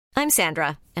I'm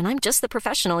Sandra, and I'm just the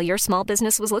professional your small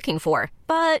business was looking for.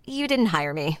 But you didn't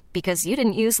hire me because you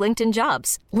didn't use LinkedIn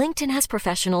Jobs. LinkedIn has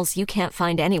professionals you can't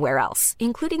find anywhere else,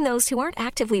 including those who aren't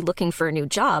actively looking for a new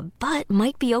job, but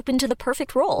might be open to the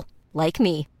perfect role, like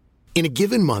me. In a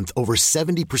given month, over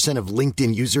 70% of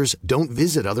LinkedIn users don't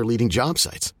visit other leading job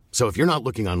sites. So if you're not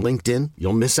looking on LinkedIn,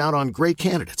 you'll miss out on great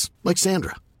candidates like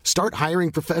Sandra. Start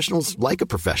hiring professionals like a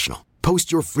professional.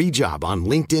 Post your free job on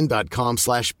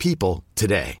linkedin.com/people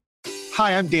today.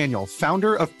 Hi, I'm Daniel,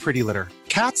 founder of Pretty Litter.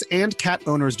 Cats and cat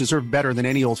owners deserve better than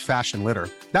any old-fashioned litter.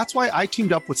 That's why I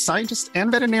teamed up with scientists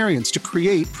and veterinarians to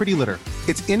create Pretty Litter.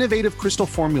 Its innovative crystal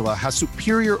formula has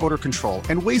superior odor control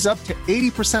and weighs up to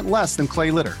 80% less than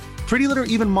clay litter. Pretty Litter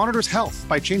even monitors health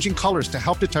by changing colors to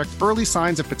help detect early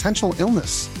signs of potential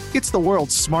illness. It's the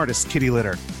world's smartest kitty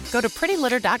litter. Go to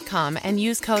prettylitter.com and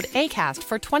use code ACAST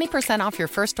for 20% off your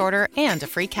first order and a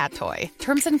free cat toy.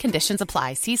 Terms and conditions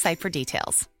apply. See site for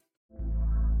details.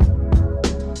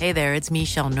 Hey there, it's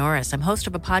Michelle Norris. I'm host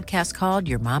of a podcast called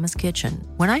Your Mama's Kitchen.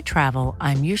 When I travel,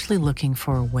 I'm usually looking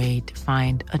for a way to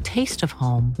find a taste of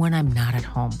home when I'm not at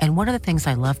home. And one of the things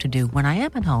I love to do when I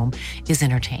am at home is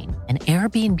entertain. And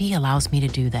Airbnb allows me to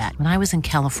do that. When I was in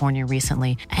California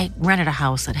recently, I rented a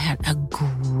house that had a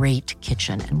great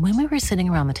kitchen. And when we were sitting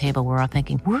around the table, we're all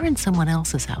thinking, we're in someone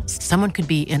else's house. Someone could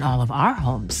be in all of our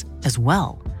homes as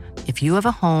well. If you have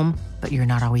a home, but you're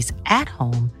not always at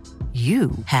home,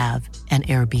 you have an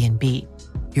Airbnb.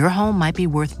 Your home might be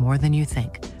worth more than you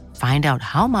think. Find out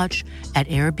how much at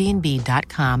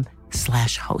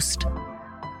airbnb.com/host.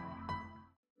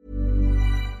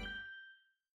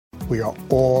 We are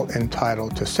all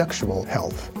entitled to sexual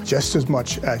health, just as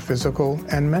much as physical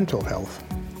and mental health.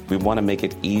 We want to make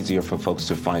it easier for folks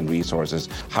to find resources.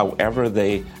 However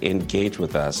they engage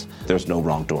with us, there's no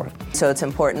wrong door. So it's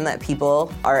important that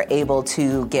people are able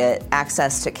to get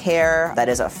access to care that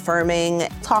is affirming.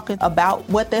 Talking about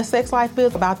what their sex life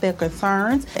is, about their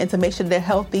concerns, and to make sure they're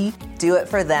healthy. Do it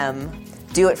for them.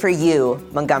 Do it for you,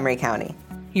 Montgomery County.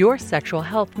 Your sexual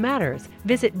health matters.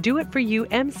 Visit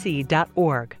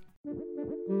doitforyoumc.org.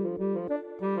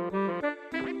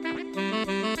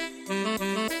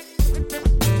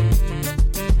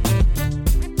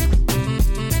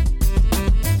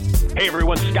 Hey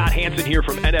everyone, Scott Hansen here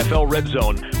from NFL Red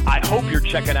Zone. I hope you're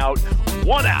checking out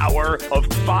 1 hour of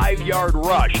 5-Yard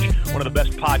Rush, one of the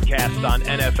best podcasts on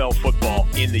NFL football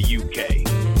in the UK.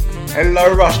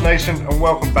 Hello Rush Nation and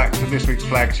welcome back to this week's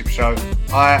flagship show.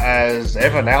 I, as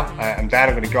ever now, am Dan.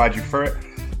 I'm going to guide you through it.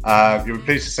 You'll be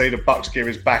pleased to see the Bucks gear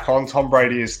is back on. Tom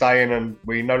Brady is staying and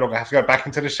we no longer have to go back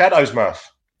into the shadows,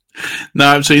 Murph. No,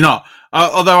 absolutely not.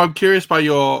 Although I'm curious by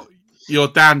your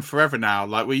Dan forever now.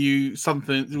 Like, were you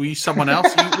someone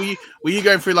else? were you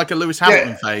going through like a Lewis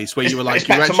Hamilton phase where you were like,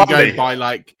 you were actually going by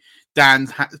like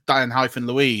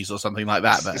Dan-Louise or something like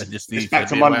that? That I just need back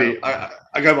to Monday. I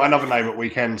go by another name at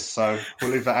weekends, so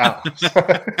we'll leave that out.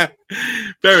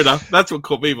 Fair enough. That's what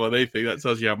caught me more than anything. That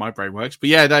tells you how my brain works. But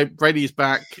yeah, no, Brady is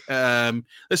back.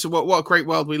 Listen, what a great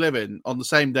world we live in. On the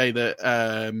same day that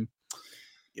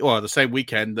the same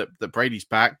weekend that Brady's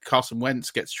back, Carson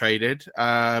Wentz gets traded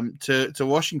to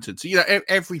Washington. So,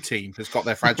 every team has got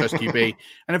their franchise QB.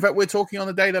 And in fact, we're talking on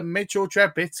the day that Mitchell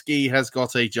Trubisky has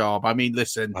got a job. I mean,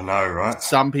 listen. I know, right?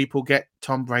 Some people get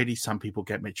Tom Brady. Some people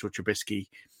get Mitchell Trubisky.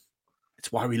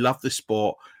 It's why we love this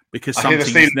sport, because some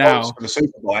teams now... The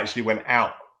Super Bowl actually went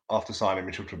out after signing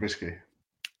Mitchell Trubisky.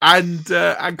 And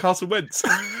Carson Wentz.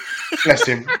 Bless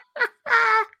him.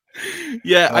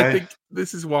 Yeah, I think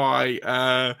this is why.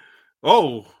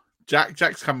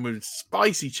 Jack's coming with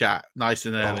spicy chat, nice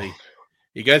and early.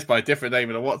 He goes by a different name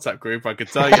in a WhatsApp group. I could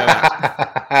tell you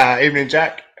that. Evening,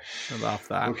 Jack. I love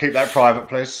that. We'll keep that private,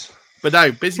 please. But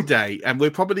no, busy day, and we're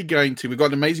probably we've got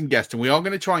an amazing guest, and we are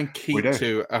going to try and keep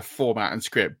to a format and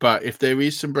script. But if there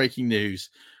is some breaking news,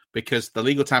 because the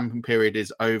legal tampering period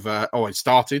is over, it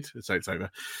started, so it's over.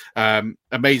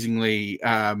 Amazingly,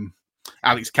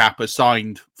 Alex Kappa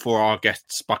signed for our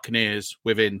guests Buccaneers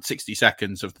within 60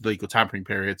 seconds of the legal tampering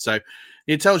period. So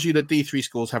it tells you that D3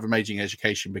 schools have amazing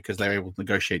education because they're able to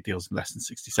negotiate deals in less than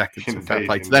 60 seconds. Indeed, fair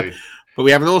play to them. But we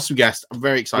have an awesome guest. I'm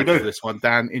very excited for this one.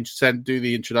 Dan, do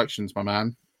the introductions, my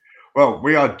man. Well,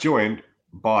 we are joined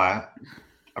by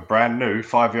a brand new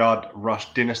 5-Yard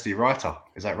Rush Dynasty writer.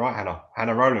 Is that right, Hannah?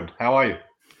 Hannah Rowland, how are you?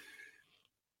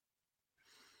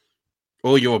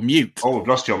 Oh, you're mute. Oh, we've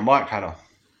lost your mic, Hannah.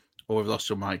 Or we've lost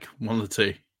your mic. One of the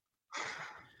two.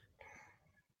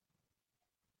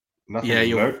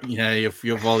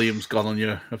 Your volume's gone on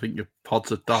your. I think your pods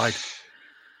have died.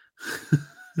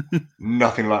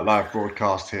 Nothing like live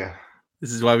broadcast here.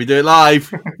 This is why we do it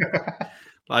live.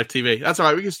 Live TV. That's all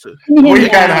right. We can still. Where you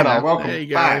going, Hannah? Welcome there you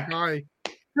go. back. Hi.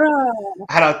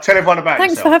 Hannah, tell everyone about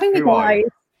Thanks yourself. for having me, Who are you?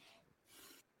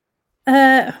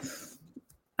 guys.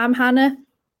 I'm Hannah.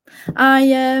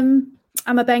 I'm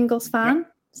a Bengals fan,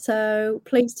 so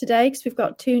pleased today because we've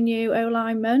got 2 new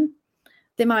O-linemen.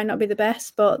 They might not be the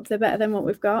best, but they're better than what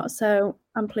we've got, so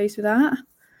I'm pleased with that.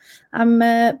 I'm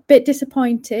a bit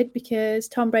disappointed because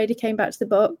Tom Brady came back to the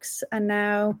Bucs and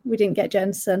now we didn't get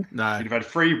Jensen. No. You'd have had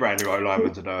 3 brand new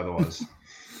O-linemen to know otherwise.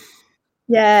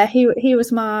 Yeah, he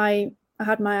was I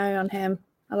had my eye on him.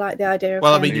 I like the idea of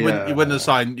Well, him. I mean, you wouldn't have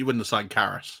signed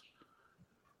Karras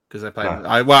because they're playing. No.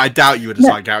 I doubt you would have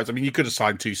signed Karras. I mean, you could have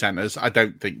signed 2 centers. I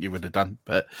don't think you would have done,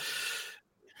 but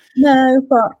no.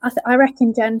 But I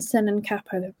reckon Jensen and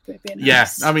Kappa would be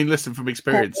nice. Yeah, I mean, listen, from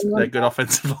experience, they're good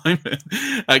offensive linemen.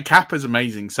 Kappa's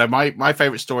amazing. So my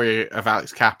favorite story of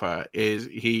Alex Kappa is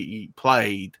he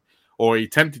played, or he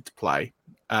attempted to play,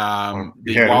 the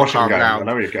wildcard round,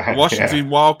 Washington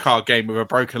wildcard game with a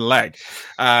broken leg.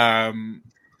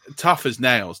 Tough as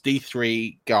nails,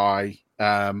 D3 guy.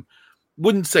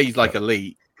 Wouldn't say he's like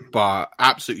elite, but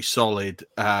absolutely solid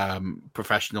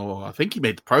professional. I think he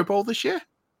made the Pro Bowl this year.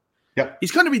 Yeah,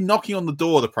 he's going to be knocking on the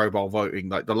door of the Pro Bowl voting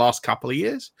like the last couple of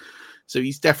years. So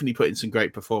he's definitely put in some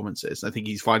great performances. I think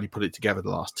he's finally put it together the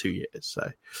last 2 years.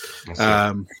 So,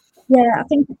 yeah, I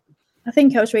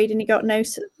think I was reading he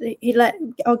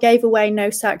gave away no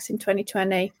sacks in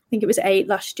 2020. I think it was 8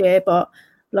 last year, but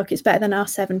look, it's better than our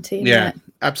 17. Yeah,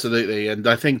 absolutely. And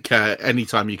I think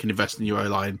anytime you can invest in your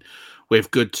O-line with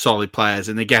good, solid players,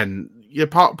 and again,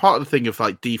 part of the thing of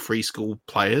like D3 school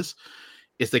players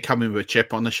is they come in with a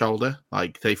chip on the shoulder.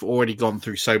 Like they've already gone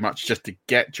through so much just to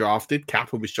get drafted.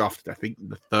 Kappa was drafted, I think, in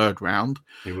the 3rd round.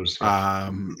 He was,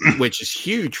 which is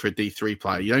huge for a D3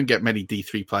 player. You don't get many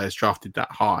D3 players drafted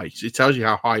that high. So it tells you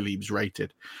how highly he was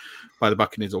rated by the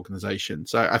Buccaneers organization.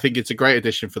 So I think it's a great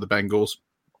addition for the Bengals.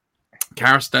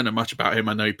 Karras, don't know much about him.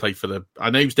 I know he played I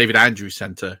know he was David Andrews'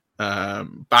 center,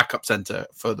 backup center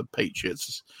for the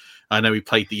Patriots. I know he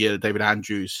played the year that David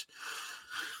Andrews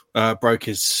broke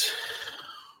his.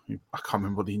 I can't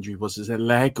remember what the injury was. Is it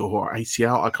leg or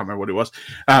ACL? I can't remember what it was.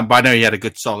 But I know he had a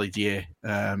good solid year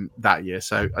that year.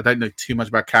 So I don't know too much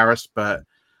about Karras, but I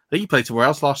think he played somewhere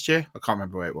else last year. I can't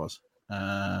remember where it was.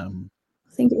 I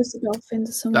think it was the Dolphins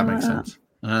or something. That makes sense.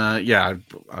 Yeah,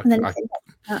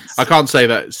 I can't say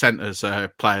that centers are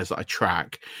players that I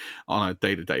track on a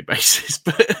day-to-day basis,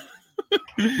 but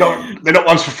no, they're not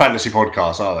ones for fantasy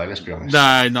podcasts, are they? Let's be honest.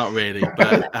 No, not really.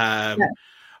 But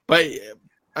but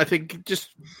I think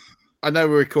I know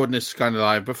we're recording this kind of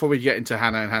live. Before we get into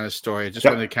Hannah and Hannah's story, I just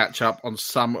wanted to catch up on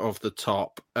some of the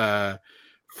top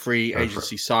free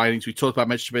agency signings. We talked about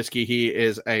Mitch Trubisky. He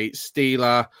is a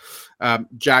Steeler.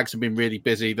 Jags have been really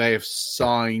busy. They have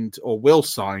signed or will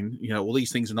sign. All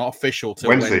these things are not official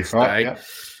till Wednesday. Right?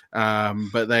 Yeah.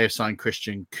 But they have signed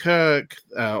Christian Kirk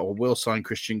or will sign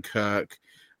Christian Kirk.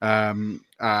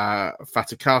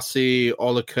 Fatukasi,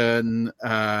 Olakun.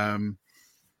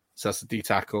 So that's a D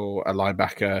tackle, a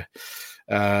linebacker.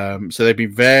 So they've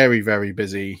been very, very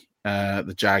busy.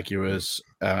 The Jaguars.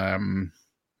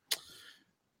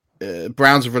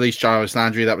 Browns have released Jarvis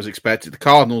Landry. That was expected. The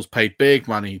Cardinals paid big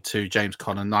money to James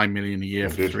Conner, $9 million a year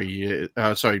for 3 years.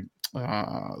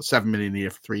 $7 million a year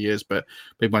for 3 years, but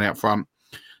big money up front.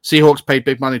 Seahawks paid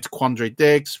big money to Quandre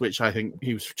Diggs, which I think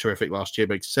he was terrific last year.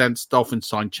 Makes sense. Dolphins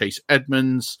signed Chase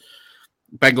Edmonds.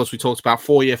 Bengals, we talked about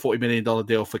 4-year, $40 million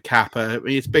deal for Kappa. I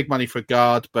mean, it's big money for a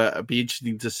guard, but it'd be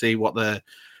interesting to see what the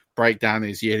breakdown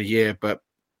is year to year. But,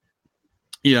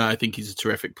 I think he's a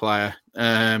terrific player.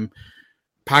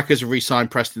 Packers have re-signed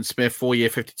Preston Smith, 4-year,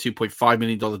 $52.5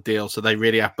 million deal. So they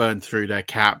really have burned through their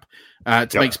cap.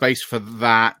 To make space for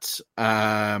that,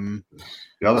 Darius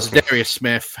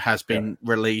Smith has been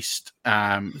released.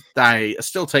 They are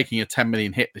still taking a $10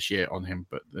 million hit this year on him,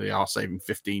 but they are saving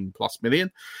 $15+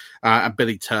 million. And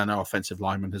Billy Turner, offensive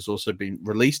lineman, has also been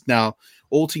released. Now,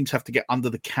 all teams have to get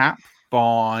under the cap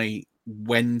by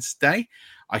Wednesday.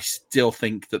 I still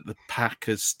think that the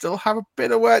Packers still have a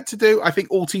bit of work to do. I think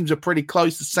all teams are pretty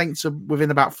close. The Saints are within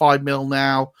about $5 million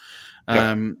now.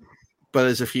 But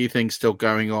there's a few things still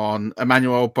going on.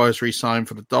 Emmanuel Bose re-signed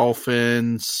for the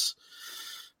Dolphins.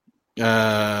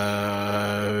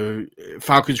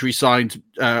 Falcons re-signed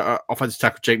offensive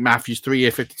tackle Jake Matthews,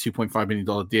 3-year, $52.5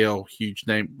 million deal. Huge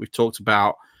name. We've talked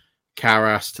about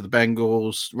Karras to the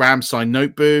Bengals. Rams signed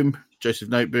Joseph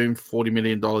Noteboom, $40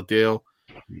 million deal.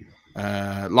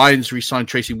 Lions re-signed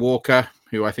Tracy Walker,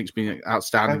 who I think has been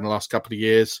outstanding the last couple of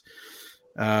years.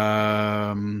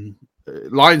 Lions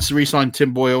re-signed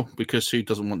Tim Boyle because who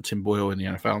doesn't want Tim Boyle in the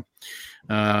NFL?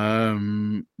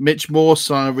 Mitch Morse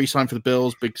re-signed for the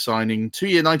Bills, big signing. 2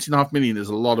 year, $19.5 million is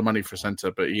a lot of money for a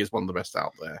center, but he is one of the best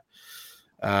out there.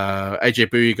 AJ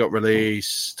Bouye got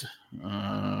released.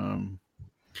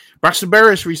 Braxton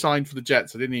Berrios re-signed for the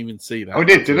Jets. I didn't even see that. Oh,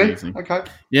 did he? Okay.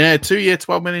 Yeah, 2 year,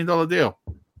 $12 million deal.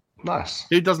 Nice.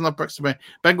 Who doesn't love Braxton Berrios?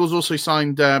 Bengals also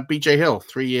signed BJ Hill,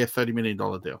 3 year, $30 million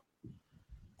deal.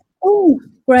 Oh,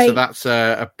 great. So that's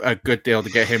a good deal to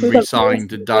get him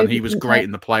re-signed and done. He was great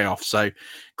in the playoffs. So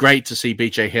great to see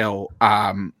BJ Hill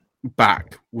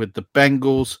back with the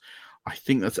Bengals. I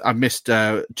think I missed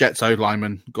Jets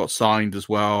O-lineman got signed as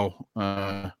well.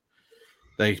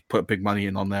 They put big money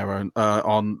in on their own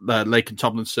on Laken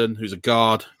Tomlinson, who's a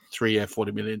guard, 3 year,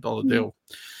 $40 million deal.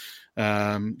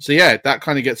 So yeah, that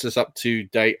kind of gets us up to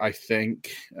date, I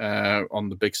think, on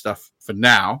the big stuff for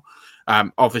now.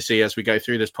 Obviously, as we go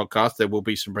through this podcast, there will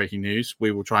be some breaking news.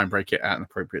 We will try and break it at an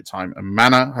appropriate time and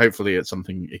manner. Hopefully, it's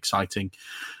something exciting.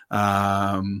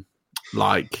 I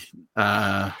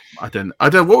don't.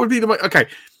 What would be the okay?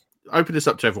 Open this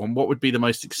up to everyone. What would be the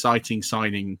most exciting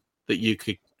signing that you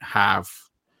could have,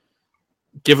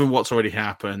 given what's already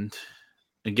happened,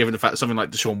 and given the fact that something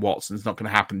like Deshaun Watson is not going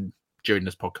to happen during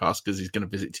this podcast because he's going to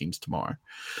visit teams tomorrow?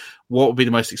 What would be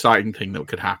the most exciting thing that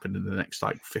could happen in the next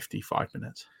 55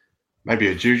 minutes? Maybe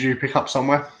a Juju pickup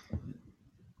somewhere.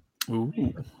 Ooh.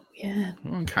 Yeah.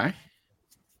 Okay.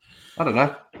 I don't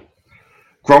know.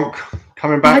 Gronk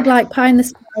coming back. I'd like pie in the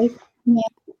sky. Yeah.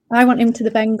 I want him to the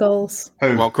Bengals.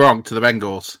 Who? Well, Gronk to the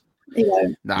Bengals. He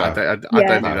won't. No. I don't think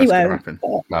that's going to happen.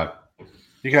 No.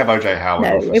 You can have OJ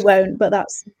Howard. No, it won't, but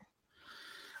that's...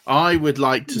 I would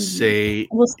like to see...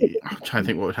 I'm trying to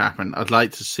think what would happen. I'd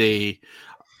like to see...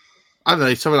 I don't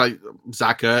know, someone like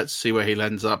Zach Ertz, see where he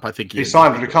ends up. I think he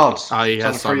signed with the Cards. Oh, he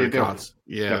has signed with the Cards.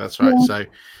 Yeah, that's right. Yeah. So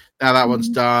now that one's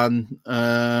done.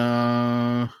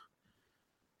 Not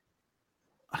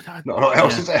what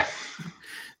else is there?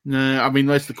 No, I mean,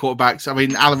 most of the quarterbacks. I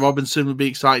mean, Allen Robinson would be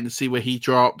exciting to see where he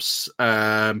drops.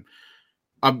 Fournette,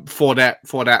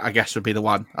 I guess, would be the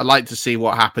one. I'd like to see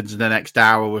what happens in the next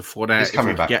hour with Fournette. He's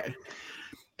coming back.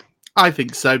 I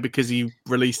think so, because he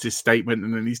released his statement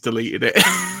and then he's deleted it.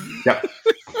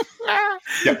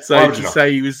 Yep. So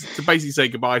to basically say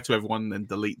goodbye to everyone and then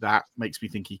delete that makes me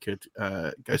think he could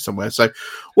go somewhere. So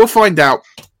we'll find out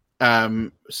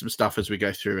some stuff as we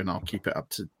go through, and I'll keep it up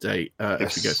to date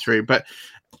as we go through. But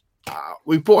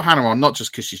we brought Hannah on not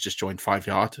just because she's just joined 5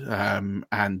 Yard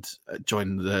and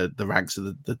joined the ranks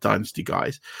of the Dynasty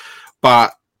guys,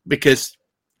 but because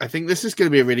I think this is going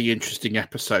to be a really interesting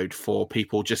episode for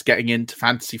people just getting into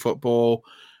fantasy football,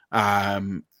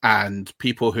 and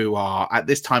people who are at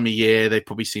this time of year, they've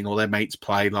probably seen all their mates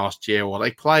play last year, or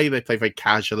they play very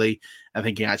casually and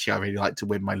thinking, actually, I really like to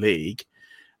win my league.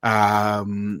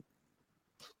 Harry,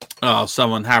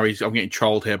 I'm getting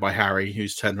trolled here by Harry,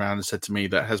 who's turned around and said to me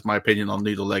that has my opinion on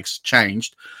Noodle Legs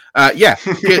changed.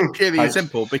 Purely and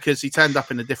simple, because he turned up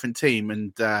in a different team,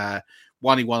 and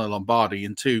one, he won a Lombardi,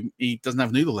 and two, he doesn't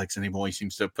have noodle legs anymore. He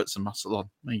seems to have put some muscle on.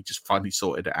 He just finally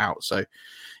sorted it out. So,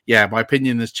 yeah, my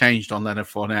opinion has changed on Leonard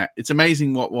Fournette. It's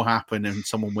amazing what will happen when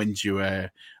someone wins you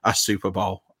a Super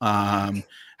Bowl.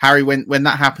 Harry, when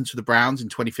that happens for the Browns in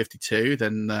 2052,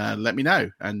 then let me know,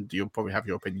 and you'll probably have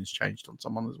your opinions changed on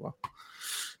someone as well.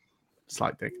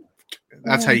 Slight dig.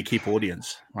 That's how you keep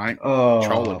audience, right?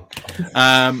 Troll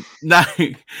them.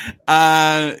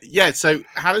 So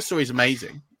Hannah's story is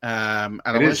amazing. And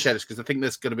I want to share this because I think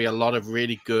there's going to be a lot of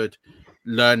really good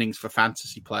learnings for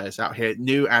fantasy players out here,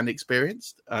 new and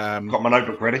experienced. Got my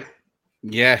notebook ready.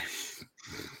 Yeah.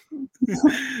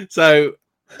 So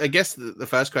I guess the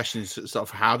first question is sort of,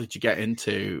 how did you get in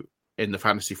the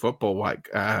fantasy football? Like,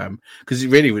 because it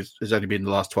really has only been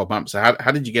the last 12 months. So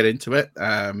how did you get into it?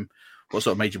 What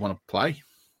sort of made you want to play?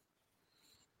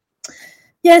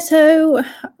 Yeah, so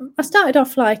I started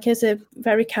off as a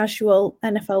very casual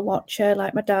NFL watcher.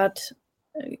 Like, my dad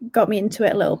got me into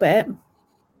it a little bit.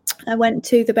 I went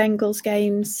to the Bengals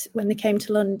games when they came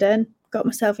to London, got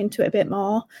myself into it a bit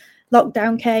more.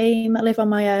 Lockdown came, I live on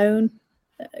my own.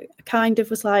 I kind of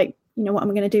was like, what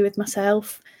am I going to do with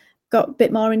myself? Got a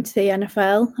bit more into the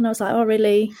NFL, and I was like, oh,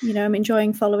 really? I'm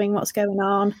enjoying following what's going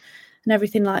on and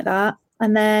everything like that.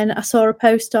 And then I saw a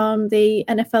post on the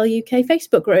NFL UK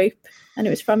Facebook group, and it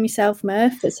was from yourself,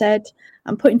 Murph, that said,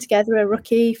 I'm putting together a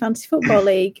rookie fantasy football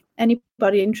league.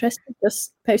 Anybody interested,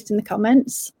 just post in the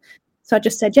comments. So I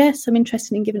just said, yes, I'm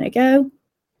interested in giving it a go.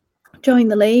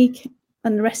 Joined the league,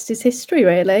 and the rest is history,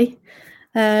 really.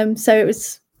 So it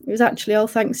was actually all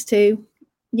thanks to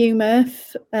you,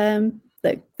 Murph,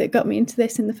 that got me into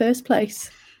this in the first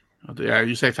place. Yeah,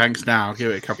 you say thanks now. I'll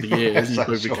give it a couple of years. And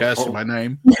you'll be cursing my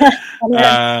name.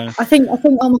 I think all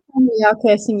my family are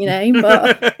cursing your name,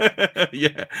 but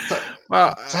yeah. So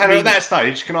Hannah, at that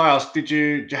stage, can I ask? Do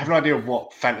you have an idea of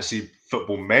what fantasy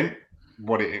football meant,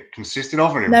 what it consisted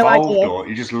of, and involved, or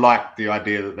you just liked the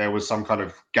idea that there was some kind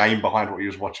of game behind what you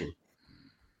was watching?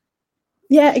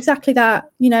 Yeah, exactly that.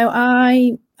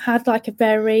 I had like a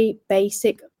very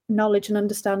basic knowledge and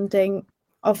understanding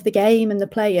of the game and the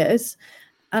players.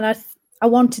 And I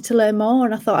wanted to learn more,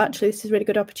 and I thought, actually, this is a really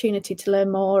good opportunity to learn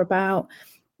more about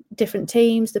different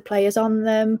teams, the players on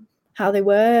them, how they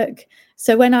work.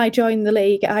 So when I joined the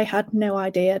league, I had no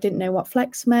idea. I didn't know what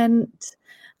flex meant.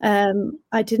 I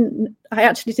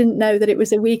actually didn't know that it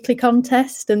was a weekly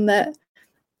contest and that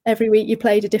every week you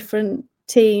played a different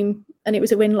team and it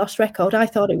was a win-loss record. I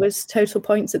thought it was total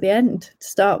points at the end to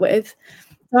start with.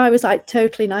 So I was like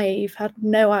totally naive, had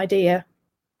no idea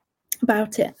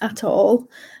about it at all.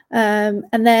 And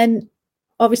then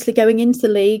obviously going into the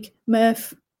league,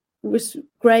 Murph was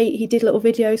great. He did little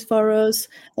videos for us,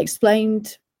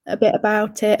 explained a bit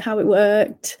about it, how it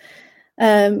worked.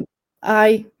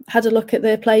 I had a look at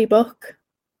the playbook.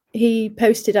 He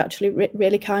posted actually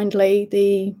really kindly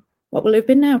the, what will it have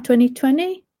been now,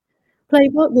 2020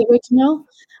 playbook, the original.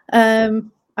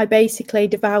 I basically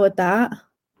devoured that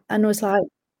and was like,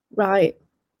 right,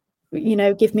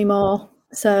 give me more.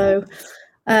 So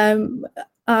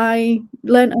I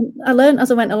learned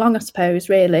as I went along, I suppose,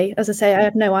 really. As I say, I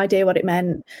had no idea what it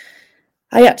meant.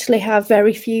 I actually have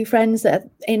very few friends that are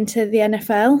into the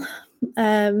NFL.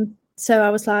 So I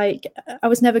was like, I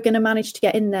was never going to manage to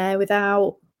get in there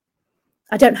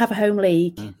I don't have a home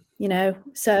league,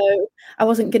 so I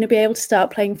wasn't going to be able to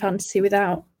start playing fantasy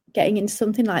without getting into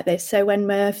something like this. So when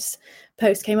Murph's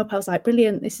post came up, I was like,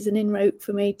 brilliant, this is an in-route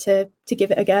for me to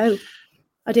give it a go.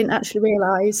 I didn't actually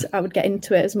realise I would get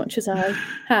into it as much as I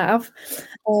have.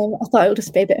 I thought it would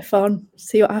just be a bit of fun,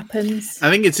 see what happens. I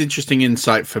think it's interesting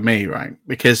insight for me, right?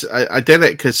 Because I did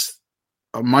it because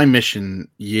my mission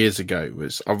years ago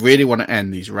was I really want to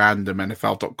end these random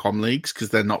NFL.com leagues because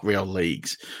they're not real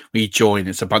leagues. When you join,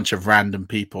 it's a bunch of random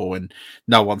people and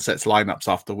no one sets lineups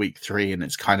after week 3 and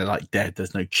it's kind of like dead.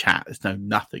 There's no chat. There's no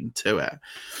nothing to it.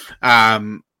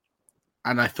 And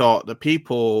I thought the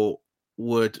people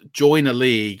would join a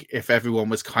league if everyone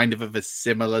was kind of a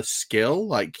similar skill.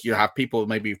 Like you have people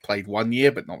maybe who've played 1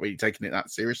 year but not really taking it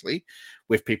that seriously,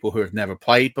 with people who have never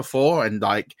played before. And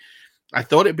like I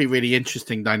thought it'd be really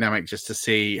interesting dynamic just to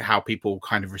see how people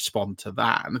kind of respond to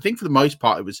that. And I think for the most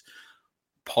part it was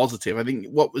positive. I think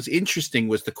what was interesting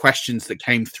was the questions that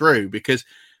came through, because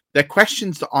they're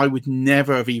questions that I would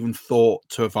never have even thought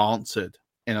to have answered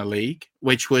in a league,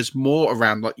 which was more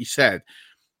around, like you said,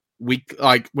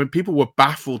 when people were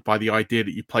baffled by the idea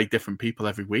that you play different people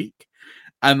every week.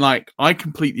 And like, I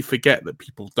completely forget that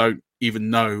people don't even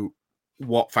know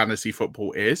what fantasy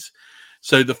football is.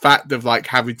 So the fact of like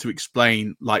having to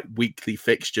explain like weekly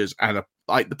fixtures and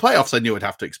like the playoffs, I knew I'd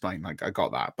have to explain, like I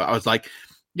got that, but I was like,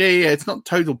 yeah, it's not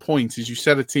total points, as you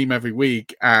set a team every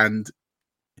week. And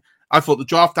I thought the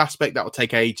draft aspect, that will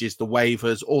take ages, the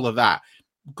waivers, all of that.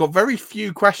 Got very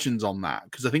few questions on that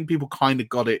because I think people kind of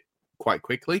got it quite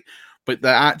quickly. But the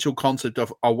actual concept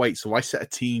of, oh wait, so I set a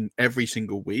team every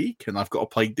single week and I've got to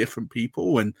play different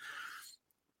people, and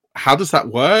how does that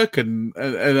work? And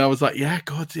I was like, yeah,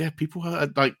 God, yeah, people are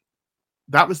like,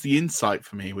 that was the insight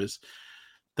for me, was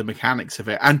the mechanics of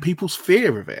it and people's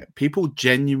fear of it. People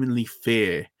genuinely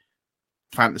fear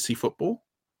fantasy football,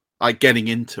 like getting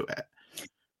into it.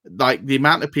 Like the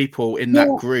amount of people in that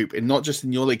group, and not just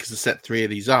in your league, because I set 3 of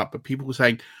these up, but people were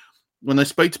saying, when I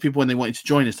spoke to people when they wanted to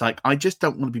join, it's like, I just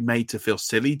don't want to be made to feel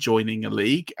silly joining a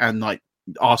league and like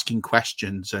asking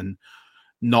questions and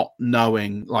not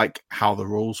knowing like how the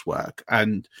rules work.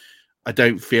 And I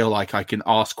don't feel like I can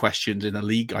ask questions in a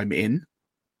league I'm in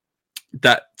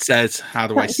that says, how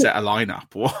do I set a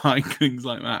lineup or like things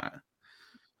like that.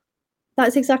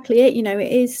 That's exactly it.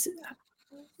 It is,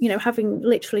 having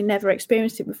literally never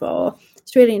experienced it before,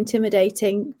 it's really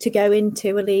intimidating to go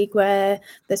into a league where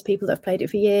there's people that have played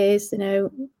it for years. They know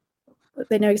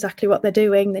exactly what they're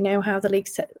doing. They know how the league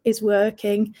is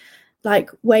working.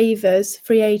 Like waivers,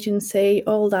 free agency,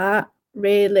 all that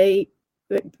really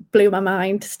blew my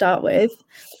mind to start with.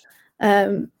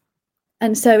 And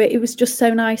so it was just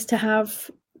so nice to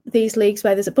have these leagues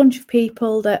where there's a bunch of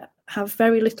people that have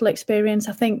very little experience.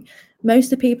 I think most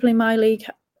of the people in my league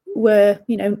were,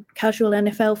 casual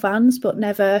NFL fans, but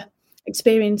never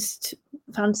experienced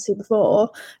fantasy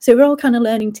before. So we're all kind of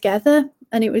learning together,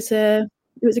 and it was a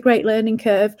great learning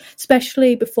curve,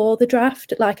 especially before the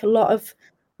draft. Like a lot of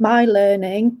my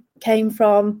learning came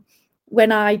from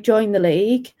when I joined the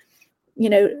league.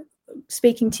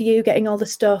 speaking to you, getting all the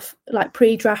stuff like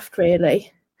pre-draft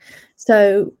really.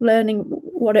 So learning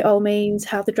what it all means,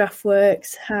 how the draft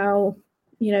works, how,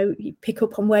 you pick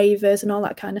up on waivers and all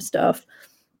that kind of stuff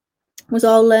was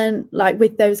all learned like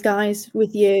with those guys,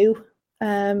 with you,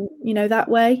 that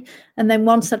way. And then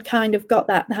once I'd kind of got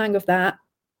the hang of that,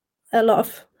 a lot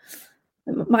of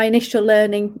my initial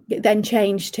learning then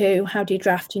changed to how do you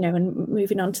draft, and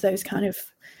moving on to those kind of,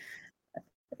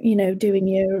 doing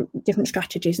your different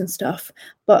strategies and stuff.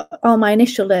 But all my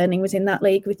initial learning was in that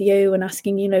league with you and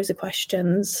asking you loads of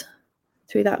questions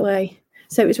through that way.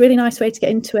 So it was a really nice way to get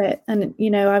into it. And,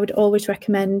 I would always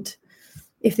recommend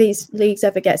if these leagues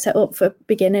ever get set up for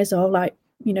beginners or 1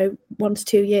 to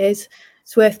 2 years,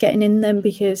 it's worth getting in them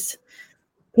because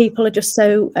people are just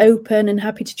so open and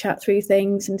happy to chat through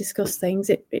things and discuss things.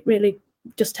 It really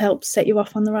just helps set you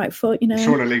off on the right foot,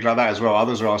 Sure, in a league like that as well,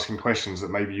 others are asking questions that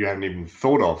maybe you haven't even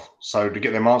thought of. So to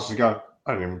get them answers and go,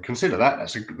 I didn't even consider that.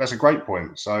 That's a great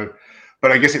point. So,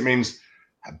 but I guess it means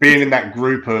being in that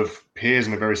group of peers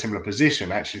in a very similar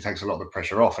position actually takes a lot of the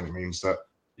pressure off, and it means that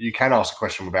you can ask a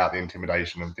question without the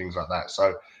intimidation and things like that.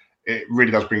 So it really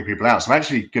does bring people out. So I'm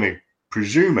actually going to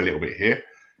presume a little bit here.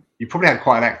 You probably had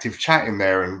quite an active chat in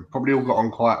there and probably all got on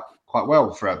quite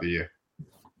well throughout the year.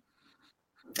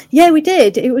 Yeah, we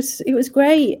did. It was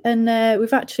great, and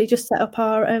we've actually just set up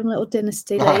our own little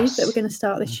dynasty league that we're going to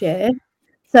start this year.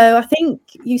 So I think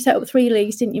you set up 3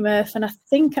 leagues, didn't you, Murph? And I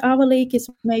think our league is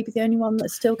maybe the only one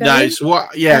that's still going. No, so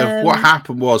what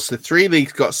happened was the 3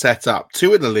 leagues got set up.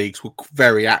 2 of the leagues were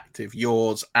very active,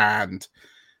 yours and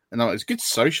it was a good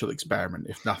social experiment,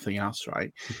 if nothing else,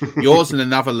 right? Yours and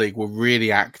another league were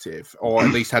really active, or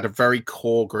at least had a very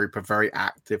core group of very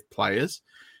active players.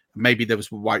 Maybe there was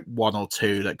like 1 or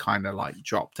 2 that kind of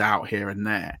dropped out here and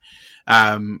there.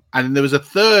 And there was a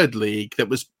 3rd league that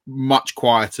was much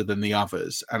quieter than the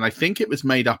others. And I think it was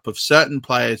made up of certain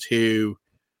players who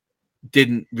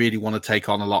didn't really want to take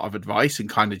on a lot of advice and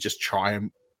kind of just try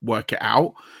and work it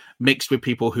out, mixed with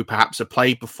people who perhaps have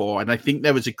played before. And I think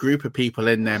there was a group of people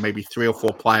in there, maybe 3 or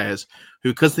 4 players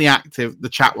who, because the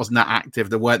chat wasn't that active,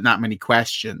 there weren't that many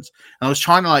questions. And I was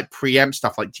trying to preempt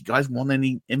stuff do you guys want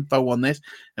any info on this?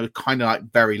 It was kind of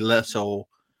very little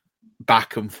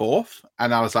back and forth.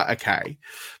 And I was like, okay.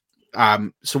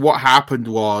 So what happened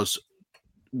was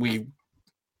the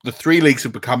 3 leagues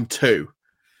have become 2.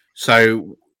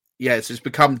 So it's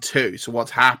become 2. So what's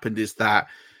happened is that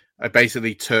I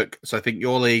basically took, so I think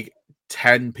your league,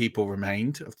 10 people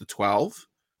remained of the 12.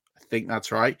 I think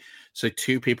that's right. So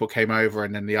 2 people came over,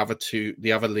 and then the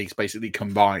other leagues basically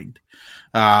combined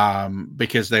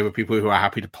because they were people who were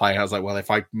happy to play. I was like, well,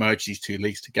 if I merge these 2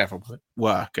 leagues together, will it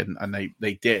work? And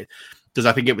they did. Because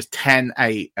I think it was 10,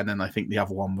 8, and then I think the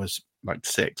other one was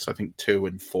 6. I think 2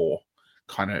 and 4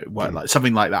 kind of were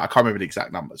something like that. I can't remember the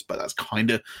exact numbers, but that's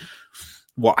kind of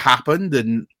what happened.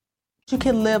 And you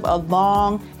can live a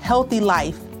long, healthy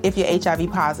life if you're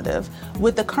HIV positive.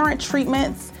 With the current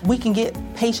treatments, we can get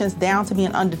patients down to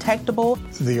being undetectable.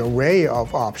 The array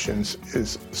of options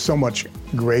is so much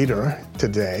greater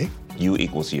today. U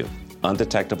equals U.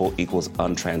 Undetectable equals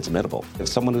untransmittable. If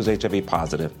someone who's HIV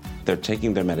positive, they're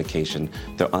taking their medication,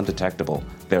 they're undetectable,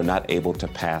 they're not able to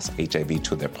pass HIV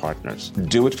to their partners.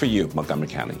 Do it for you, Montgomery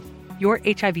County. Your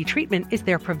HIV treatment is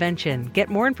their prevention. Get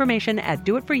more information at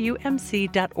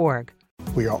doitforyoumc.org.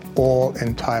 We are all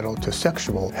entitled to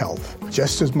sexual health,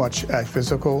 just as much as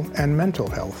physical and mental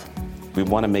health. We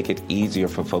want to make it easier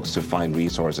for folks to find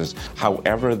resources.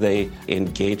 However they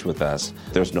engage with us,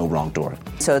 there's no wrong door.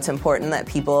 So it's important that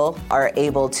people are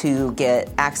able to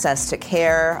get access to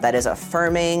care that is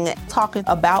affirming. Talking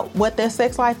about what their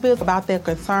sex life is, about their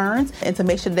concerns, and to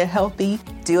make sure they're healthy.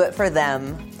 Do it for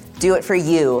them. Do it for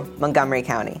you, Montgomery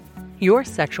County. Your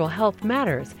sexual health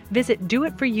matters. Visit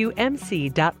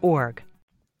doitforyoumc.org.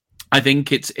 I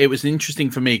think it was interesting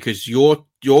for me because your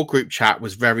group chat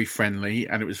was very friendly,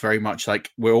 and it was very much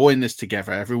like we're all in this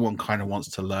together. Everyone kind of wants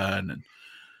to learn and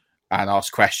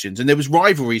ask questions, and there was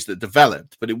rivalries that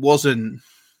developed, but it wasn't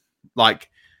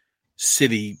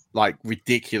silly,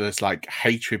 ridiculous,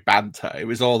 hatred banter. It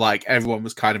was all everyone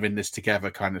was kind of in this together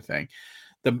kind of thing.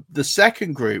 The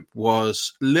second group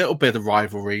was a little bit of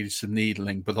rivalry, some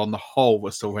needling, but on the whole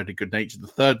was still really good natured. The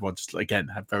third one just again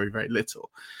had very, very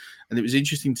little. And it was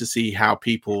interesting to see how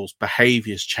people's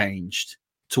behaviors changed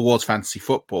towards fantasy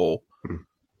football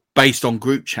based on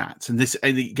group chats. And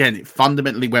again, it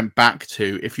fundamentally went back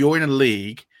to if you're in a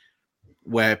league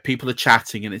where people are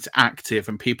chatting and it's active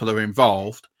and people are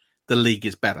involved, the league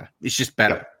is better. It's just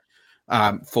better.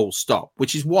 Yeah. Full stop.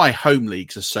 Which is why home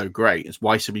leagues are so great. It's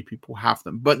why so many people have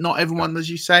them. But not everyone, as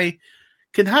you say,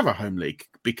 can have a home league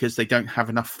because they don't have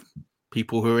enough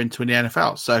people who are into the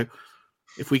NFL. So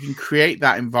if we can create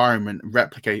that environment and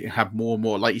replicate and have more and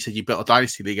more, like you said, you built a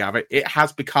dynasty league out of it, it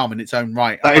has become in its own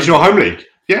right. That is your home league.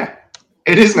 Yeah,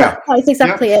 it is now. That's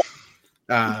exactly it.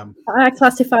 I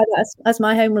classify that as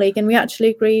my home league, and we actually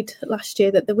agreed last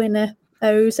year that the winner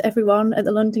owes everyone at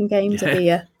the London Games a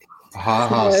beer.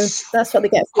 So that's what they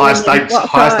get for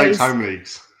high stakes home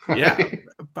leagues. Yeah,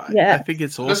 but I think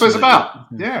it's awesome. That's what it's about.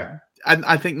 Yeah, and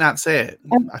I think that's it.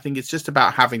 I think it's just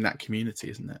about having that community,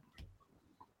 isn't it?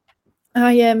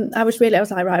 I was like,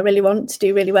 right, I really want to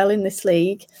do really well in this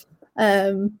league,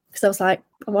 because I was like,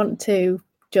 I want to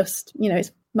just,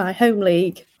 it's my home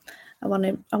league. I want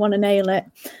to nail it.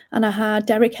 And I had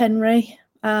Derrick Henry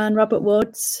and Robert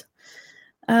Woods,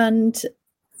 and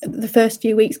the first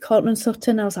few weeks, Cortland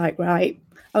Sutton. I was like, right.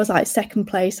 I was like second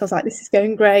place. I was like, this is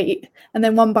going great. And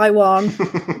then one by one,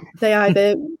 they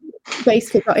either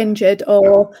basically got injured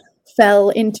or fell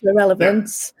into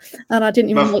irrelevance, and I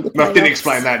didn't even make the playoffs. Muff didn't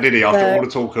explain that, did he? After all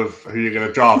the talk of who you're going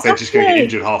to draft, they're just going to get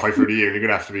injured halfway through the year, and you're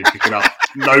going to have to be picking up.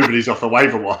 Nobody's off the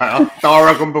waiver wire.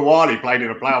 Dara Gumbawali played in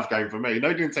a playoff game for me. No,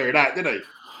 he didn't tell you that, did he?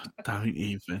 Don't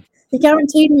even. He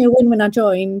guaranteed me a win when I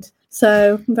joined,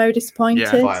 so I'm very disappointed.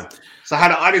 Yeah, fine. So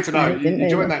Hannah, I need to know, you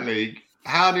joined that league.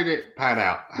 How did it pan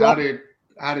out? How did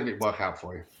it work out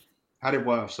for you? How did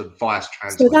Worth's advice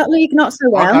translate? So that league, not so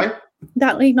well. Okay.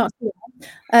 That league, not so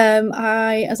well.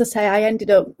 I ended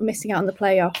up missing out on the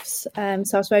playoffs,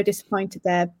 so I was very disappointed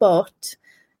there. But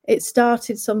it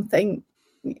started something.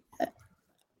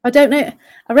 I don't know.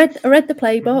 I read the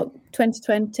playbook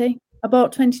 2020. I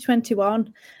bought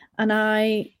 2021, and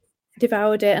I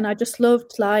devoured it. And I just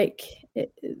loved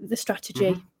the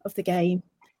strategy of the game.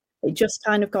 It just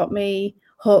kind of got me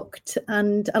hooked,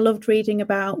 and I loved reading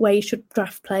about where you should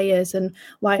draft players and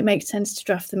why it makes sense to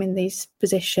draft them in these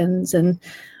positions, and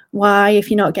why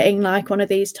if you're not getting like one of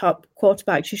these top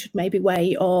quarterbacks, you should maybe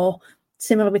wait, or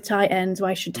similar with tight ends, why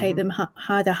you should take them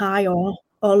either high or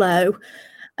low.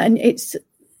 And it's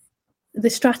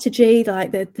the strategy,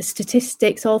 like the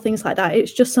statistics, all things like that.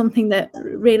 It's just something that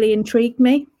really intrigued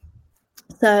me.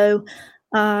 So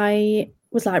I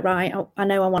was like, right, I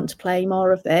know I want to play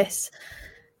more of this.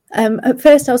 At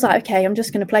first, I was like, okay, I'm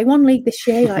just going to play one league this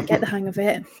year, like get the hang of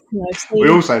it. We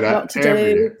all say that. What to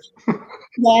do?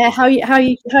 Yeah, how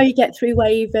you get through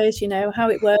waivers, how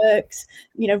it works.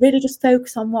 Really just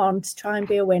focus on one to try and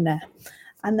be a winner.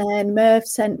 And then Merv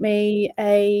sent me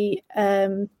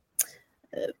an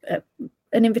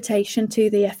invitation to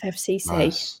the FFCC,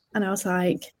 nice. And I was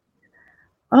like,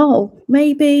 oh,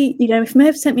 maybe if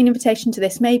Merv sent me an invitation to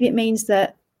this, maybe it means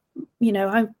that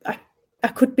I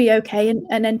could be okay and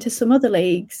enter some other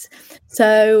leagues.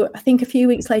 So I think a few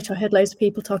weeks later, I heard loads of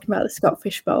people talking about the Scott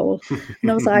Fish Bowl.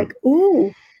 And I was like,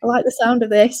 ooh, I like the sound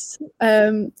of this.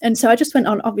 And so I just went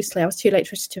on. Obviously, I was too late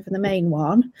to register for the main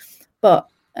one. But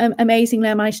amazingly,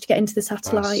 I managed to get into the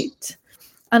satellite. Nice.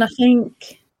 And I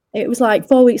think it was like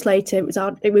 4 weeks later,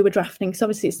 we were drafting. Because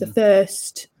obviously, it's the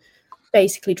first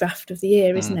basically draft of the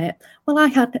year, isn't it? Well, I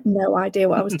had no idea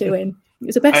what I was doing. It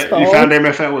was a best ball. You found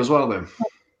MFL as well then?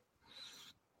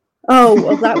 Oh,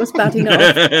 well, that was bad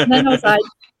enough. And then I was like,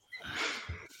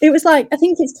 I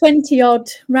think it's 20 odd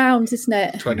rounds, isn't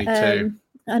it? 22.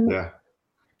 And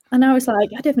I was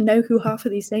like, I don't even know who half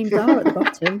of these names are at the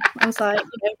bottom. I was like,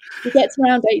 you get to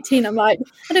round 18, I'm like,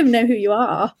 I don't even know who you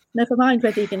are. Never mind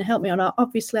whether you're going to help me or not.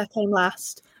 Obviously, I came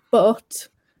last, but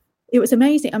it was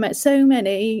amazing. I met so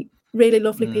many really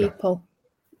lovely people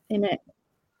in it.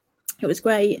 It was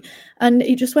great. And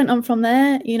it just went on from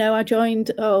there. I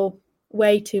joined,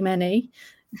 way too many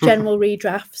general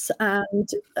redrafts, and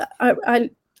I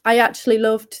actually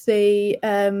loved the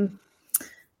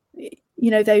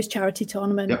those charity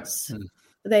tournaments. Yep.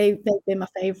 They've been my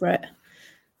favorite.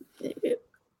 It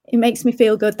makes me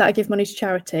feel good that I give money to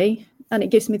charity, and it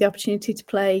gives me the opportunity to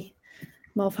play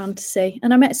more fantasy.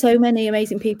 And I met so many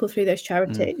amazing people through those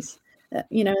charities,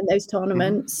 in those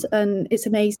tournaments. And it's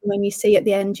amazing when you see at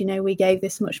the end, we gave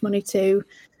this much money to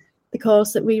the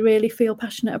cause that we really feel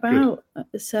passionate about.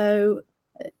 So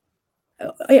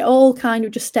it all kind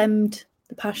of just stemmed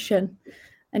the passion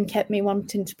and kept me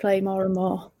wanting to play more and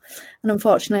more. And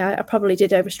unfortunately, I probably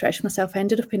did overstretch myself. I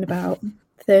ended up in about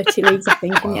 30 leagues, I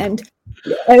think, in the end,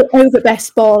 over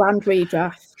best ball and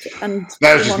redraft. And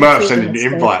that was just Murph sending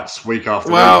you invites week after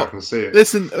week. I can see it.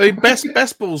 Listen,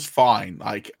 best ball's fine.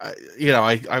 Like, I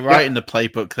write in the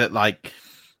playbook that like,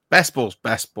 best ball's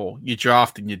best ball. You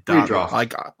draft and you're done.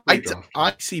 Like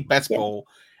I see best ball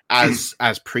as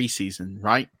preseason,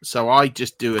 right? So I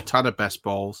just do a ton of best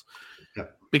balls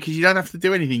because you don't have to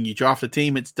do anything. You draft a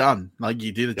team, it's done. Like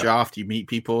you do the draft, you meet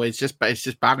people. It's just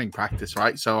batting practice,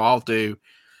 right? So I'll do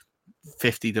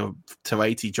 50 to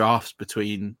 80 drafts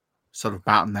between sort of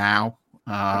about now.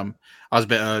 I was a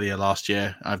bit earlier last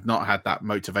year. I've not had that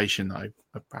motivation that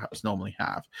I perhaps normally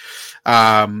have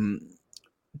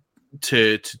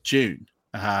to June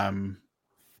to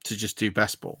just do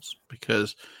best balls,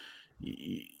 because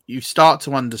you start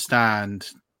to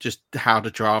understand just how to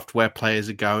draft, where players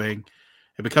are going.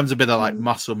 It becomes a bit of like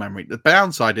muscle memory. The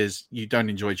downside is you don't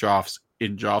enjoy drafts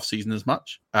in draft season as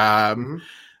much.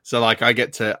 So like I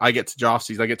get to draft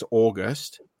season, I get to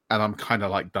August, and I'm kind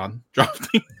of like done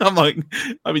drafting. I'm like,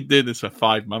 I've been doing this for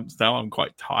 5 months now. I'm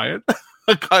quite tired.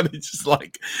 I kind of just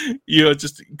like, you're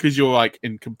just, because you're like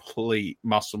in complete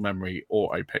muscle memory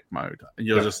auto pick mode, and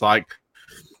you're just like,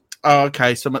 oh,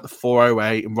 okay, so I'm at the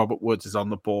 408 and Robert Woods is on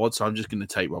the board, so I'm just going to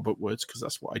take Robert Woods because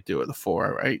that's what I do at the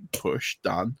 408, push,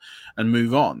 done, and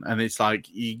move on. And it's like,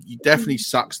 you definitely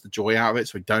sucks the joy out of it,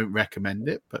 so I don't recommend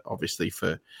it. But obviously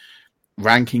for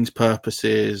rankings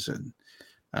purposes and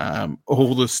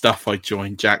all the stuff I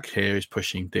joined, Jack here is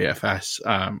pushing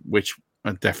DFS, which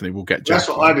I definitely will get Jack. That's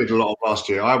what I did a lot of last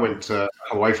year. I went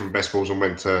away from best balls and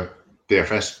went to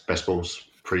DFS best balls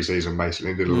pre-season,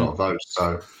 basically, and did a lot of those.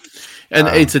 So, and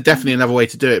it's definitely another way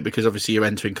to do it, because obviously you're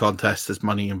entering contests, there's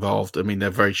money involved. I mean, they're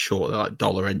very short, they're like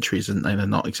dollar entries, and they're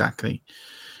not exactly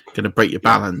going to break your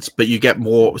balance, but you get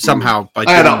more somehow by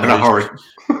doing up in a hurry.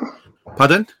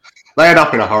 Pardon? They add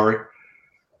up in a hurry.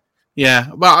 Yeah,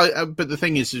 well, but the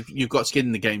thing is, you've got skin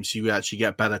in the game, so you actually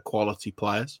get better quality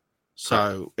players.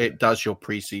 So it does your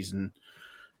preseason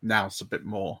now it's a bit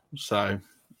more. So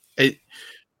it.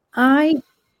 Go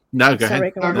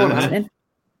ahead.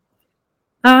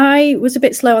 I was a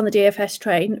bit slow on the DFS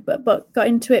train, but got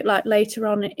into it like later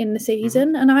on in the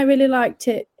season, and I really liked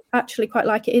it. Actually, quite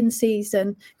like it in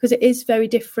season, because it is very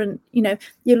different. You know,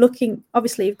 you're looking.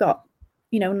 Obviously, you've got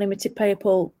unlimited player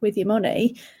pool with your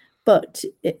money, but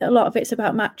a lot of it's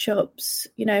about matchups.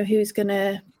 You know, who's going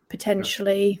to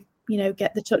potentially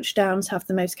get the touchdowns, have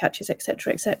the most catches,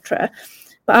 etc., etc.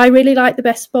 But I really like the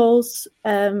best balls,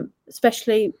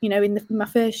 especially in my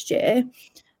first year.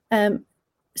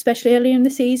 Especially early in the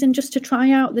season, just to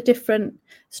try out the different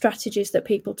strategies that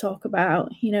people talk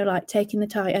about, like taking the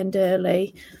tight end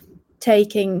early,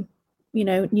 taking,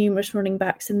 numerous running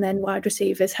backs and then wide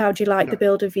receivers. How do you like the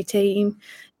build of your team?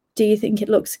 Do you think it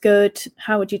looks good?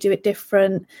 How would you do it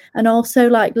different? And also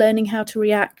like learning how to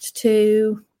react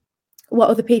to what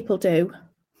other people do.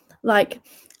 Like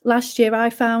last year, I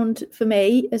found for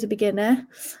me as a beginner,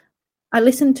 I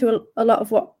listened to a lot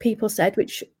of what people said,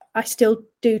 which I still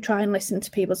do try and listen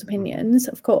to people's opinions,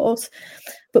 of course.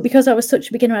 But because I was such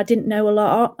a beginner, I didn't know a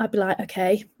lot. I'd be like,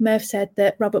 okay, Murph said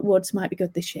that Robert Woods might be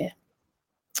good this year.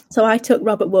 So I took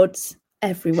Robert Woods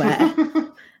everywhere.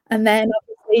 And then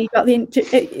obviously you got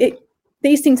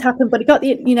these things happen, but he got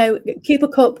Cooper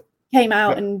Kupp came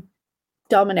out and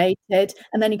dominated,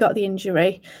 and then he got the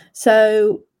injury.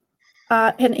 So,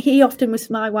 and he often was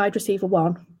my wide receiver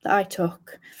one that I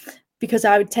took, because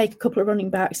I would take a couple of running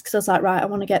backs because I was like, right, I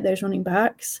want to get those running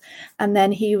backs. And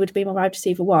then he would be my wide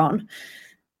receiver one.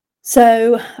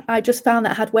 So I just found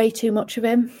that I had way too much of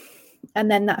him.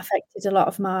 And then that affected a lot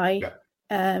of my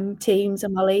teams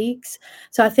and my leagues.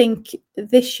 So I think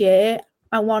this year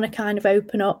I want to kind of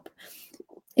open up.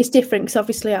 It's different because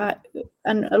obviously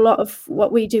and a lot of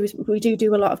what we do is we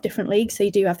do a lot of different leagues. So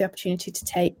you do have the opportunity to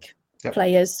take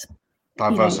players.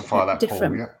 Diversify that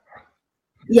different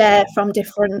pool, from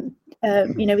different,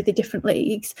 with the different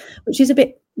leagues, which is a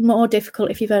bit more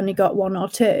difficult if you've only got one or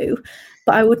two.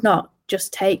 But I would not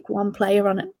just take one player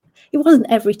on it. It wasn't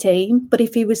every team, but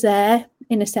if he was there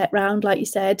in a set round, like you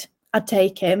said, I'd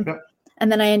take him. Yeah.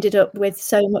 And then I ended up with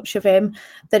so much of him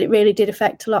that it really did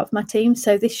affect a lot of my team.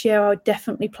 So this year I would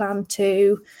definitely plan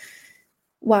to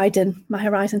widen my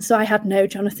horizon. So I had no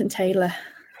Jonathan Taylor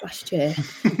last year,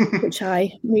 which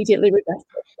I immediately regretted.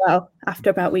 Well, after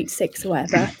about week 6 or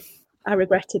whatever, I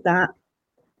regretted that.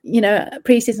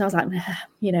 Pre-season I was like,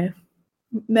 nah,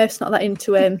 Murph's not that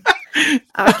into him.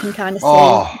 I can kind of see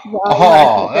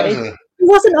it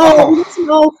wasn't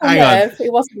all for Murph.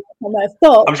 It wasn't all for Murph.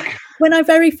 But when I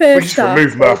very first started,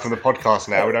 remove Murph from the podcast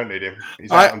now. We don't need him.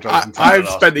 I've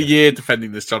spent a year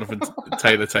defending this Jonathan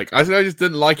Taylor take. I just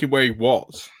didn't like him where he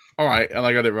was. All right, and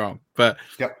I got it wrong. But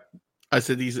I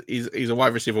said he's a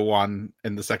wide receiver one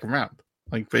in the second round.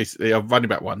 Like basically a running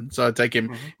back one. So I take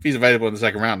him if he's available in the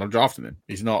second round. I'm drafting him.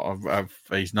 He's not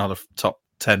a top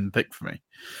 10 pick for me.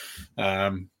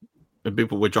 And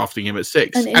people were drafting him at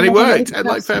 6, and it worked. And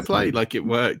like fair play, like it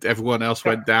worked. Everyone else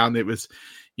went down. It was,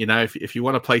 if you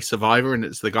want to play Survivor and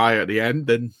it's the guy at the end,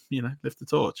 then lift the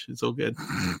torch. It's all good.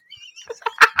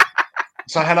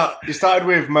 So Hannah, you started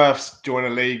with Murph's join a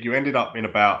league. You ended up in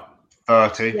about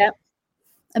 30. Yep.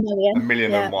 1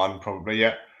 million and one, probably.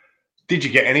 Yeah. Did you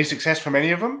get any success from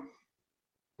any of them?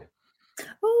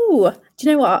 Oh, do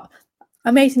you know what?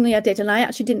 Amazingly, I did, and I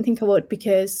actually didn't think I would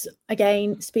because,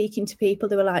 again, speaking to people,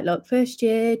 they were like, "Look, first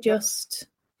year, just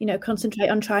concentrate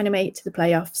on trying to make it to the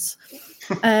playoffs."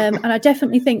 And I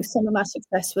definitely think some of my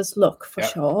success was luck for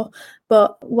sure.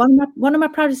 But one of my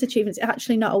proudest achievements,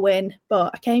 actually not a win,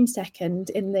 but I came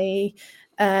second in the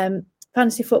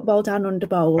Fantasy Football Down Under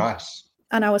Bowl. Nice.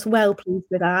 And I was well pleased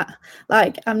with that.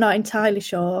 Like, I'm not entirely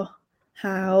sure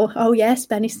how. Oh, yes,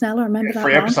 Benny Snell. I remember that.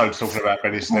 3 episodes talking about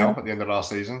Benny Snell at the end of last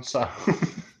season. So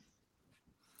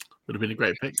would have been a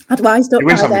great pick. I'd wised up you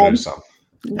win by some, then. you lose some.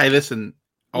 Hey, listen,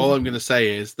 all I'm going to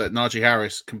say is that Najee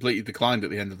Harris completely declined at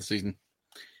the end of the season.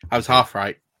 I was half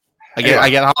right. I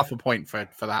get half a point for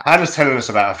that. Hannah's telling us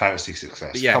about her fantasy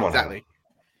success. But yeah, Come on, exactly.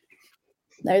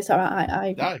 No, it's all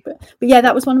right. But yeah,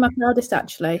 that was one of my proudest,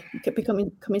 actually,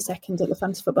 coming second at the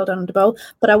Fantasy Football Down Under Bowl.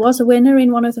 But I was a winner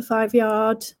in one of the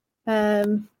 5-yard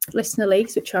listener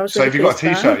leagues, which I was. So have you got a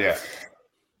T-shirt yet?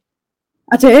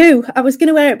 I do. I was going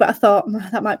to wear it, but I thought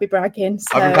that might be bragging.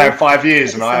 So I've been playing 5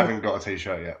 years and I haven't got a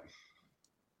T-shirt yet.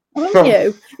 Haven't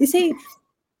you? You see,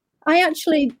 I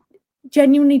actually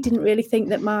genuinely didn't really think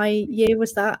that my year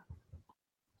was that,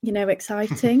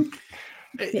 exciting.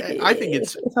 I think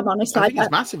it's. If I'm honest, I think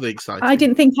it's massively exciting. I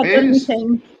didn't think I'd done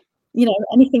anything,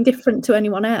 anything different to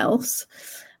anyone else.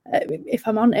 If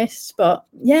I'm honest, but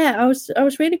yeah, I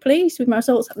was really pleased with my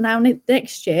results. Now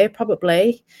next year,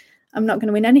 probably, I'm not going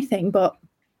to win anything, but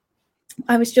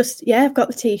I was just I've got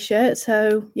the T-shirt,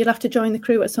 so you'll have to join the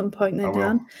crew at some point then,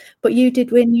 Dan. But you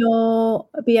did win your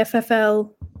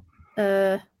BFFL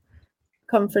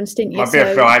conference, didn't you? My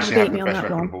BFFL actually had the best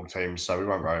record of all teams, so we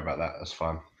won't worry about that. That's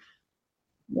fine.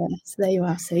 Yeah, so there you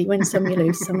are. So you win some, you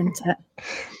lose some, isn't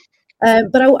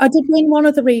it? But I did win one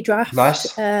of the redrafts,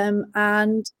 nice.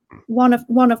 And one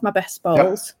of my best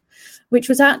bowls, which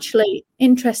was actually,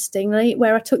 interestingly,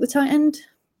 where I took the tight end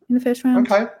in the first round.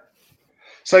 Okay.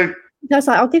 So I was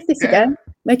like, I'll give this a go,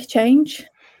 make a change.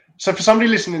 So for somebody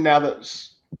listening now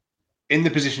that's in the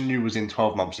position you was in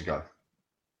 12 months ago,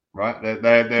 right?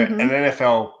 They're an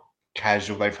NFL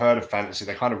casual. They've heard of fantasy.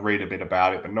 They kind of read a bit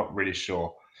about it, but not really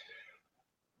sure.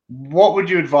 What would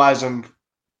you advise them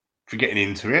for getting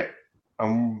into it?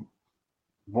 And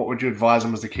what would you advise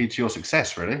them as the key to your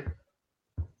success, really?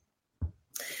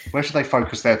 Where should they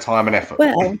focus their time and effort?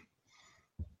 Well,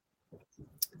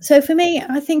 so for me,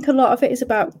 I think a lot of it is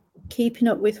about keeping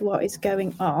up with what is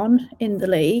going on in the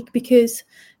league because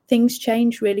things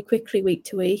change really quickly week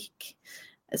to week.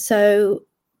 So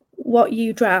what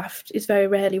you draft is very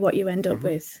rarely what you end up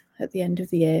with at the end of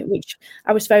the year, which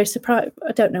I was very surprised.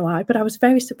 I don't know why, but I was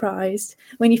very surprised.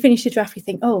 When you finish your draft, you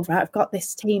think, oh, right, I've got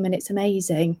this team and it's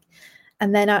amazing.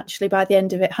 And then actually by the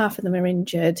end of it, half of them are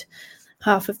injured.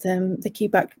 Half of them,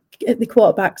 the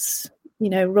quarterback's,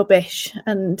 rubbish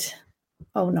and,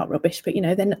 not rubbish, but,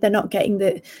 they're not getting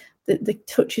the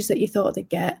touches that you thought they'd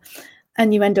get.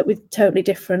 And you end up with totally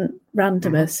different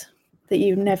randomers that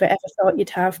you never, ever thought you'd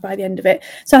have by the end of it.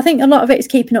 So I think a lot of it is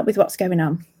keeping up with what's going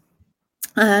on.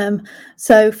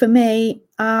 So for me,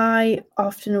 I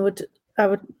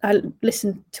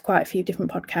listen to quite a few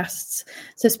different podcasts.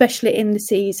 So especially in the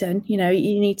season, you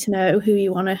need to know who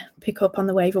you want to pick up on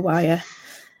the waiver wire.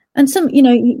 And some,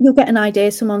 you'll get an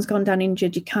idea. Someone's gone down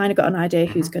injured. You kind of got an idea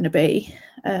who's going to be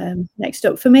next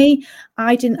up. For me,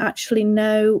 I didn't actually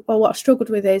know, or what I struggled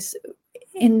with is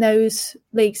in those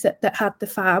leagues that had the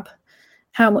fab,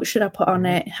 how much should I put on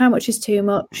it? How much is too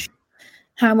much?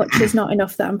 How much is not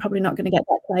enough that I'm probably not going to get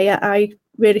that player? I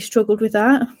really struggled with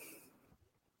that.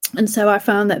 And so I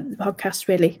found that the podcast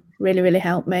really, really, really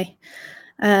helped me.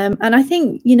 And I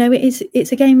think,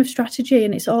 it's a game of strategy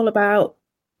and it's all about,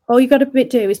 all you got to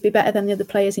do is be better than the other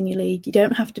players in your league. You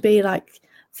don't have to be like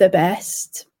the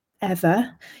best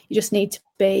ever. You just need to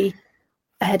be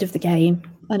ahead of the game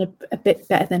and a bit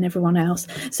better than everyone else.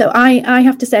 So I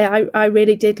have to say, I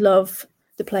really did love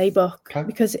the playbook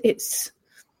because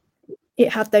it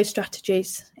had those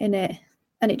strategies in it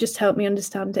and it just helped me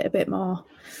understand it a bit more.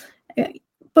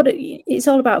 But it's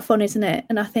all about fun, isn't it?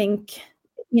 And I think,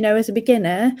 as a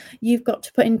beginner, you've got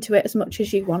to put into it as much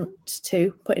as you want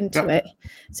to put into it.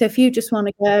 So if you just want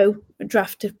to go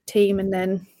draft a team and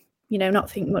then,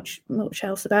 not think much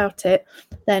else about it,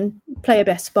 then play a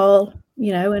best ball,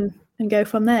 and go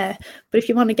from there. But if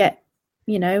you want to get,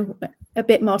 a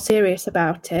bit more serious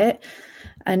about it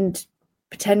and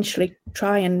potentially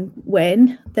try and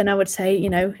win, then I would say,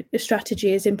 the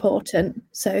strategy is important.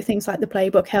 So things like the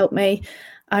playbook helped me.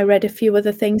 I read a few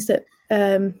other things that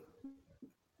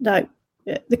like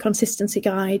the consistency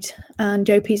guide, and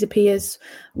Joe Pisapia's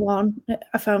one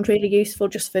I found really useful,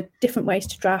 just for different ways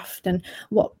to draft and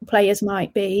what players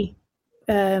might be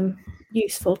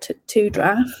useful to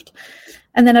draft.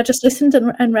 And then I just listened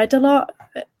and read a lot.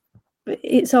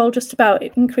 It's all just about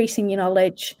increasing your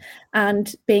knowledge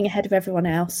and being ahead of everyone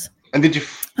else. And did you?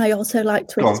 I also like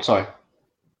Twitter. Go on, sorry.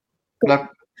 No.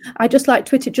 I just like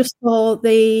Twitter just for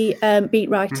the beat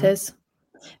writers,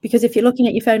 because if you're looking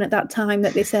at your phone at that time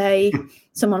that they say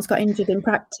someone's got injured in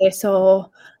practice or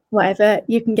whatever,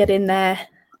 you can get in there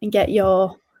and get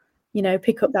your,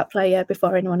 pick up that player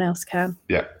before anyone else can.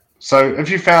 Yeah. So have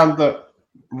you found that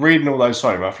reading all those,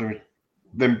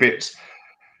 them bits,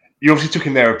 you obviously took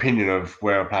in their opinion of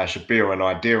where a player should be or an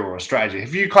idea or a strategy.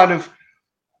 Have you kind of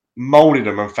molded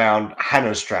them and found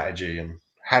Hannah's strategy and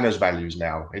Hannah's values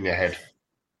now in your head?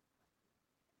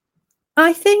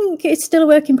 I think it's still a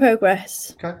work in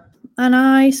progress. Okay. And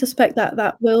I suspect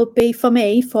that will be for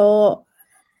me for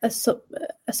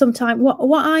some time.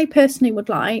 What I personally would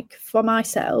like for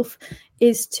myself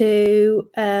is to,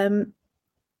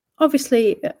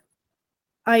 obviously,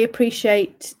 I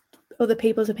appreciate other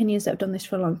people's opinions that have done this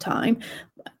for a long time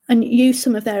and use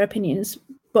some of their opinions,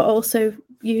 but also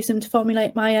use them to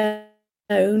formulate my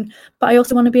own. But I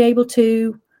also want to be able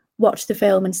to watch the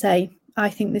film and say, I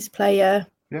think this player,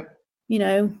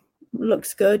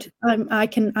 looks good. I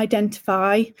can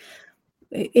identify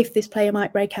if this player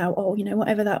might break out or,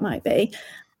 whatever that might be.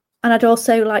 And I'd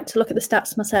also like to look at the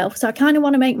stats myself. So I kind of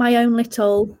want to make my own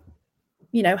little,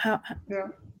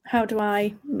 how do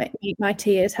I make my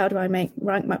tiers? How do I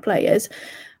rank my players?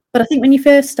 But I think when you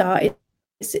first start,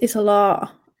 it's a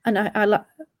lot. And I like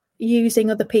using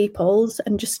other people's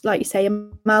and just, like you say,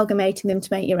 amalgamating them to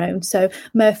make your own. So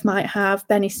Murph might have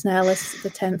Benny Snell as the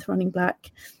 10th running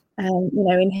back,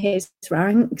 in his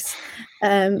ranks.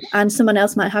 And someone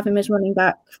else might have him as running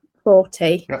back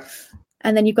 40. Yep.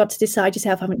 And then you've got to decide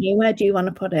yourself, haven't you? Where do you want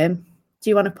to put him?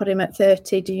 Do you want to put him at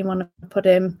 30? Do you want to put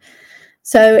him...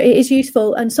 So it is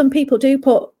useful. And some people do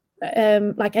put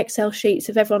like Excel sheets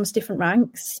of everyone's different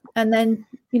ranks. And then,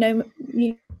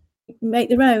 you make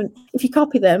their own. If you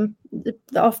copy them,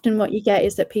 often what you get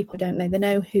is that people don't know. They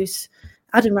know who's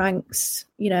adding ranks,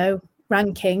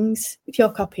 rankings. If you're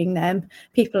copying them,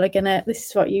 people are going to, this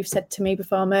is what you've said to me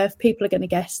before, Murph, people are going to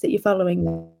guess that you're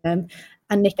following them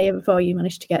and nick it before you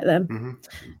manage to get them.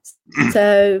 Mm-hmm.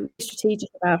 So strategic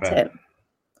about it.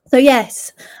 So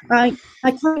yes, I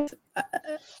kind of,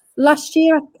 last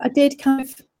year I didn't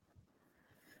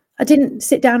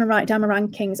sit down and write down my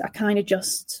rankings. I kind of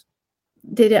just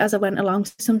did it as I went along.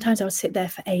 Sometimes I would sit there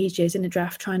for ages in a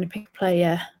draft trying to pick a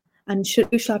player, and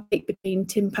who should I pick between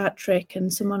Tim Patrick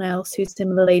and someone else who's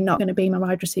similarly not going to be my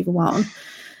wide receiver one?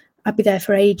 I'd be there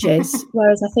for ages.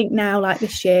 Whereas I think now, like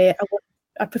this year,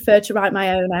 I prefer to write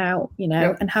my own out,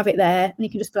 and have it there, and you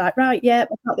can just be like, right, yeah,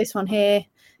 I've got this one here,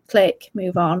 click,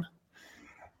 move on.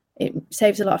 It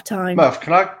saves a lot of time. Murph,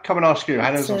 can I come and ask you?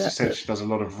 Hannah's also said she does a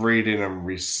lot of reading and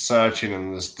researching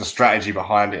and the strategy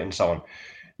behind it and so on.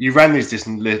 You ran these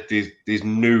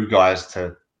new guys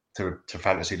to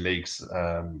fantasy leagues.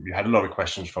 You had a lot of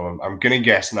questions from them. I'm going to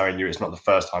guess, knowing you, it's not the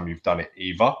first time you've done it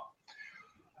either.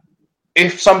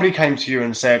 If somebody came to you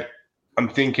and said, I'm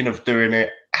thinking of doing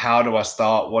it, how do I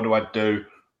start? What do I do?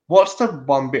 What's the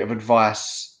one bit of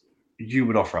advice you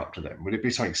would offer up to them? Would it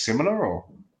be something similar or...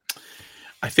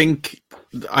 I think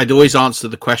I'd always answer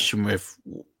the question with,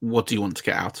 what do you want to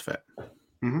get out of it?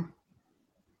 Mm-hmm.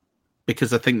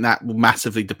 Because I think that will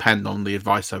massively depend on the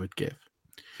advice I would give.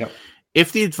 Yep.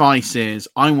 If the advice is,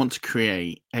 I want to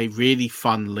create a really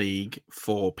fun league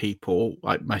for people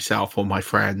like myself or my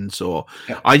friends, or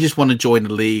I just want to join a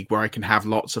league where I can have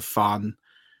lots of fun,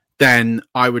 then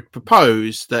I would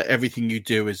propose that everything you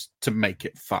do is to make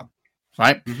it fun.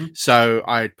 Right. Mm-hmm. So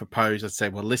I'd say,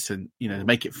 well, listen, to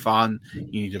make it fun,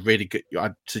 you need a really good,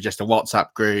 I'd suggest a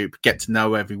WhatsApp group, get to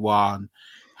know everyone,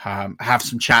 have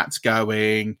some chats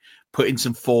going, put in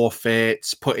some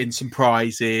forfeits, put in some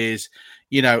prizes,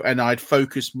 and I'd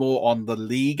focus more on the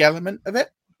league element of it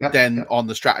than on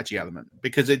the strategy element,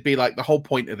 because it'd be like the whole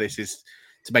point of this is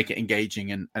to make it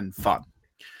engaging and fun.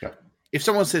 Yeah. If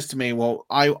someone says to me, well,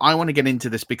 I want to get into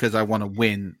this because I want to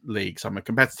win leagues. I'm a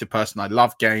competitive person. I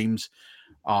love games.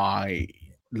 I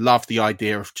love the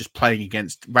idea of just playing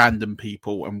against random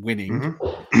people and winning.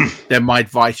 Mm-hmm. Then my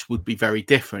advice would be very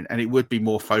different. And it would be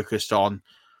more focused on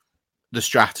the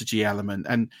strategy element.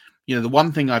 And, the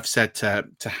one thing I've said to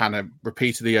Hannah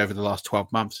repeatedly over the last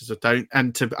 12 months is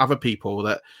and to other people,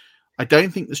 that I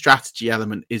don't think the strategy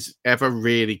element is ever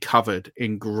really covered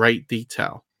in great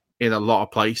detail in a lot of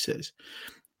places,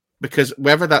 because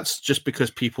whether that's just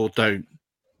because people don't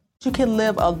You can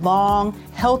live a long,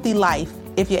 healthy life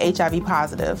if you're HIV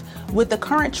positive. With the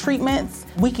current treatments,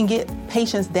 we can get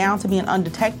patients down to being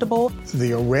undetectable.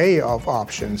 The array of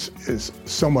options is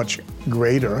so much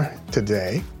greater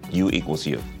today. U equals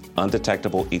U.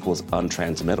 Undetectable equals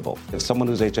untransmittable. If someone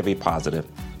who's HIV positive,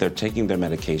 they're taking their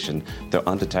medication, they're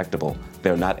undetectable,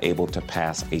 they're not able to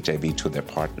pass HIV to their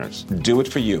partners. Do it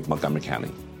for you, Montgomery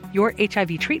County. Your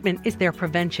HIV treatment is their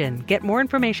prevention. Get more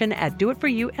information at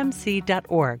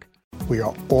doitforumc.org. We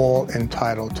are all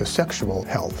entitled to sexual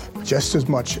health, just as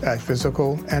much as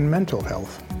physical and mental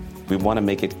health. We want to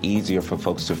make it easier for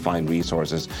folks to find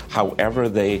resources. However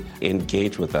they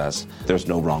engage with us, there's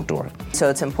no wrong door. So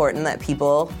it's important that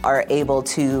people are able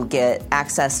to get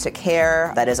access to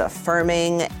care that is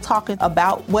affirming. Talking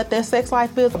about what their sex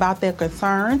life is, about their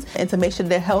concerns, and to make sure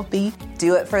they're healthy.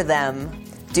 Do it for them.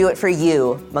 Do it for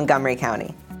you, Montgomery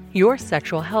County. Your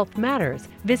sexual health matters.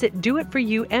 Visit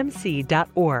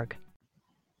doitforumc.org.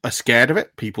 Are scared of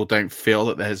it. People don't feel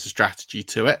that there's a strategy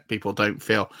to it. People don't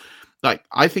feel like,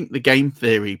 I think the game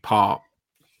theory part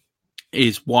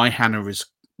is why Hannah has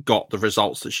got the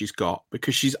results that she's got,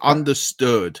 because she's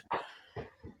understood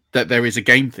that there is a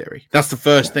game theory. That's the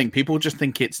first thing. People just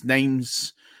think it's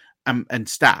names and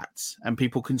stats, and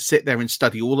people can sit there and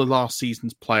study all of last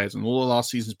season's players and all of last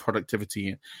season's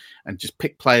productivity and just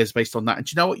pick players based on that. And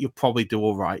you know what? You'll probably do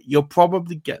all right. You'll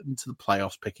probably get into the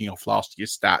playoffs picking off last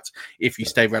year's stats if you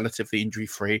stay relatively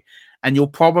injury-free, and you'll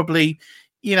probably,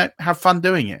 have fun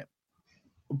doing it.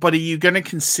 But are you going to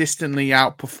consistently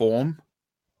outperform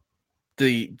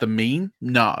the mean?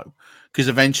 No, because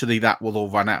eventually that will all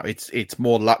run out. It's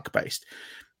more luck-based.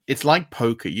 It's like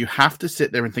poker. You have to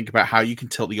sit there and think about how you can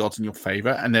tilt the odds in your favor.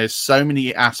 And there's so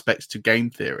many aspects to game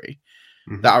theory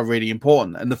that are really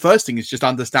important. And the first thing is just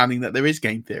understanding that there is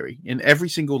game theory. In every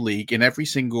single league, in every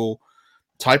single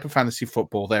type of fantasy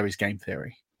football, there is game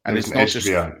theory. And it's not just,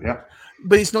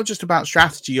 but it's not just about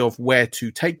strategy of where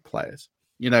to take players.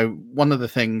 One of the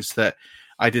things that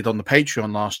I did on the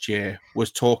Patreon last year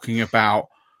was talking about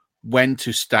when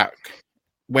to stack,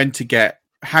 when to get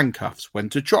handcuffs, when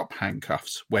to drop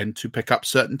handcuffs, when to pick up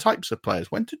certain types of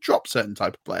players, when to drop certain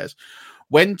type of players,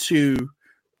 when to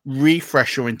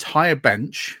refresh your entire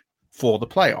bench for the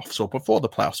playoffs or before the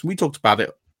playoffs. And we talked about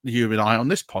it, you and I, on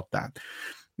this pod, Dan.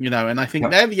 And I think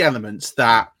they're the elements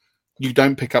that you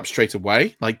don't pick up straight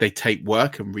away. Like, they take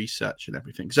work and research and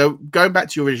everything. So going back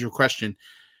to your original question,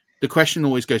 the question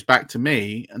always goes back to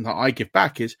me, and that I give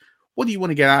back is, what do you want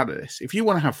to get out of this? If you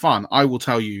want to have fun, I will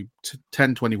tell you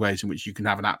 10, 20 ways in which you can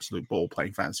have an absolute ball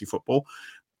playing fantasy football.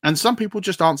 And some people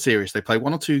just aren't serious. They play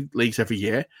 1 or 2 leagues every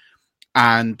year,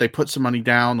 and they put some money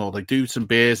down, or they do some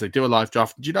beers, they do a live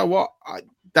draft. Do you know what?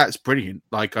 That's brilliant.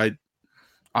 Like, I'm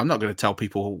not going to tell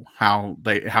people how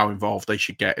involved they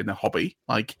should get in the hobby.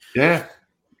 Like, it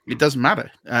doesn't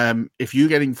matter. If you're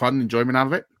getting fun and enjoyment out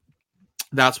of it,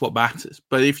 that's what matters.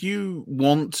 But if you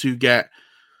want to get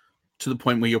to the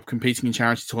point where you're competing in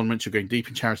charity tournaments, you're going deep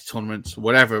in charity tournaments,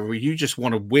 whatever, where you just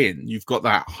want to win, you've got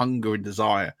that hunger and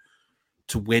desire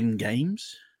to win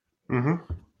games,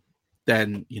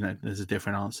 then, there's a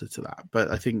different answer to that.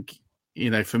 But I think,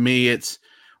 for me, it's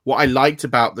what I liked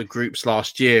about the groups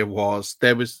last year was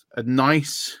there was a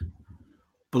nice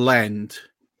blend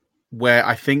where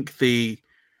I think the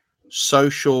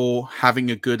social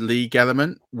having a good league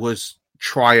element was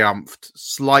triumphed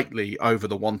slightly over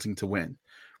the wanting to win.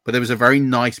 But there was a very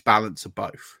nice balance of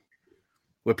both,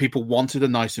 where people wanted a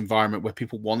nice environment, where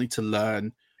people wanted to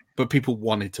learn, but people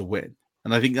wanted to win.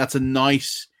 And I think that's a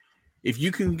nice, if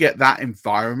you can get that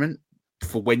environment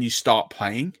for when you start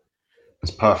playing, it's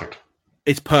perfect.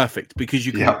 It's perfect because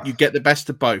you can you get the best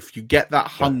of both. You get that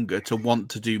hunger to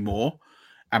want to do more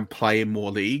and play in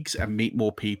more leagues and meet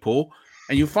more people.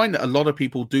 And you'll find that a lot of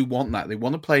people do want that. They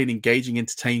want to play in engaging,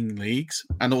 entertaining leagues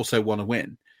and also want to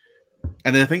win.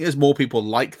 And I think there's more people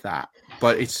like that,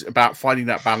 but it's about finding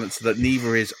that balance so that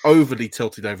neither is overly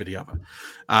tilted over the other.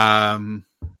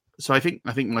 So I think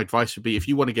my advice would be, if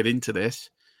you want to get into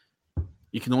this,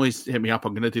 you can always hit me up.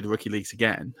 I'm going to do the rookie leagues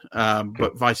again,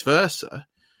 but vice versa.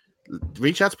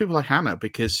 Reach out to people like Hannah,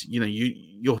 because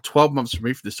you're 12 months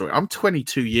removed from the story. I'm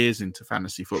 22 years into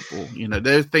fantasy football.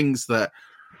 There are things that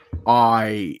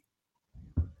I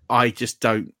just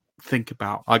don't think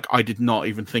about. Like, I did not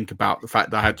even think about the fact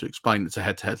that I had to explain it's a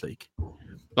head-to-head league.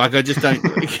 Like, I just don't.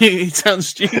 It sounds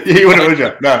stupid. You wouldn't, would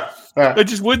you? No. I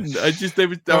just wouldn't.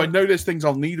 I know there's things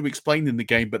I'll need to explain in the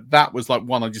game, but that was like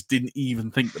one I just didn't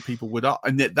even think that people would.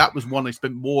 And that was one I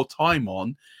spent more time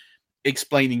on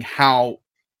explaining how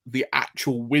the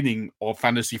actual winning of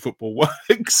fantasy football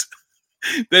works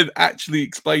than actually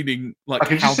explaining like. I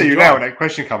can just see you now with that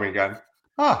question coming again.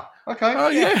 Ah, okay. Oh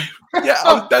yeah.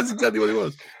 That's exactly what it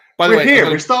was. By the way,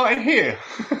 we're starting here.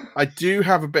 I do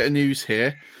have a bit of news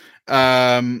here.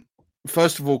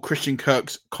 First of all, Christian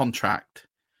Kirk's contract.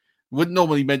 Wouldn't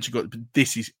normally mention it, but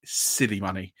this is silly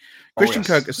money. Christian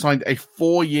Kirk has signed a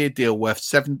 4-year deal worth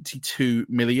 $72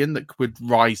 million that could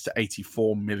rise to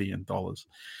 $84 million.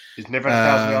 He's never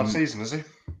had a 1,000-yard season, has he?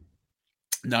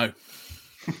 No.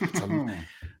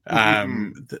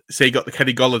 So he got the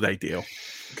Kenny Golladay deal.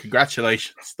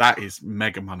 Congratulations. That is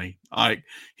mega money.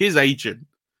 His agent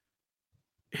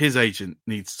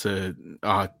needs to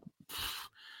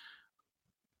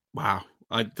wow.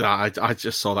 I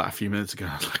just saw that a few minutes ago.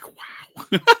 I was like, wow.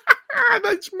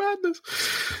 That's madness.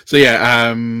 So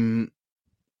yeah,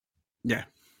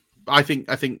 I think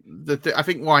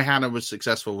why Hannah was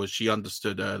successful was she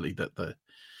understood early that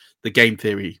the game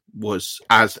theory was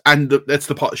that's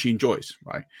the part she enjoys,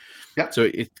 right? Yeah. So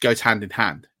it goes hand in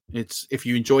hand. It's if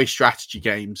you enjoy strategy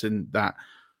games and that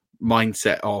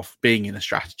mindset of being in a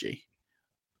strategy,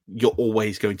 you're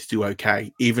always going to do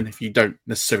okay, even if you don't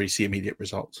necessarily see immediate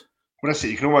results. Well, that's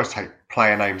it. You can almost take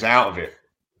player names out of it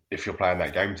if you're playing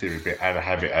that game theory bit and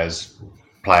have it as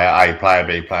player A, player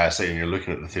B, player C, and you're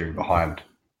looking at the theory behind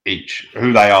each.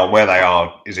 Who they are, where they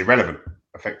are, is irrelevant,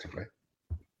 effectively.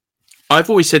 I've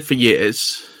always said for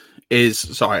years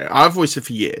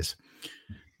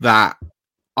that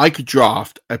I could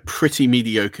draft a pretty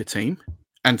mediocre team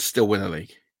and still win a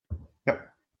league.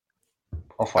 Yep.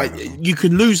 You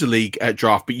can lose a league at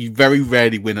draft, but you very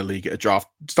rarely win a league at a draft.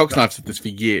 Stocks and I've said this for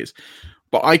years.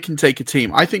 But I can take a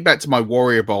team. I think back to my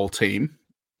Warrior Bowl team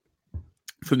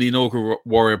from the inaugural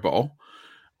Warrior Bowl.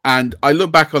 And I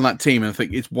look back on that team and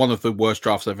think it's one of the worst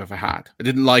drafts I've ever had. I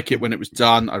didn't like it when it was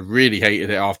done. I really hated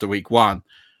it after week 1.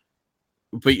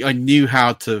 But I knew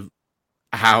how to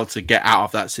get out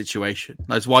of that situation.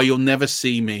 That's why you'll never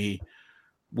see me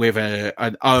with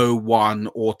an 0-1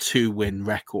 or 2-win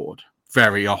record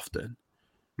very often.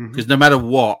 Because no matter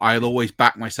what, I'll always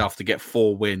back myself to get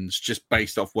 4 wins just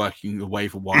based off working the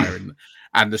waiver wire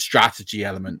and the strategy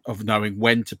element of knowing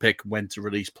when to pick, when to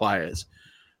release players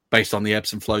based on the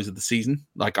ebbs and flows of the season.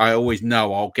 Like, I always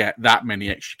know I'll get that many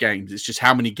extra games. It's just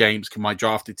how many games can my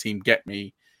drafted team get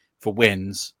me for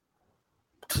wins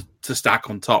to stack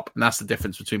on top. And that's the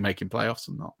difference between making playoffs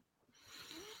and not.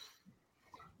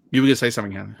 You were going to say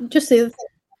something, Hannah? Just the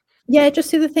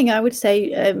other thing I would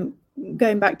say,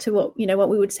 going back to what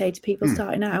we would say to people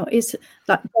starting out, is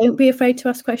that don't be afraid to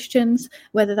ask questions,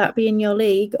 whether that be in your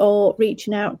league or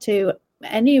reaching out to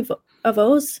any of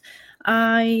us.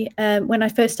 When I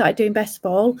first started doing best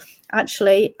ball,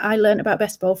 actually, I learned about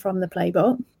best ball from the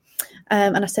playbook.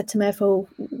 And I said to Murph,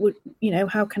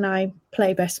 how can I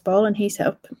play best ball? And he set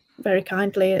up very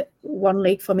kindly one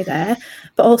league for me there.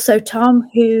 But also Tom,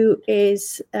 who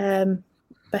is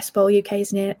Best Ball UK,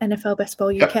 is in NFL Best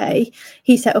Ball UK.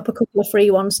 He set up a couple of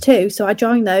free ones too. So I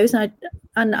joined those and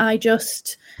I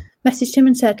just messaged him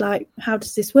and said, like, how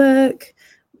does this work?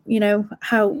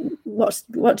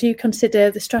 What do you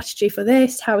consider the strategy for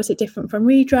this? How is it different from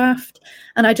redraft?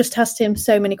 And I just asked him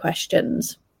so many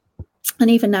questions. And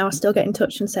even now I still get in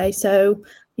touch and say, so,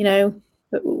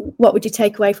 what would you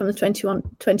take away from the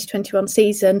 2021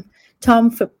 season, Tom,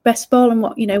 for best ball? And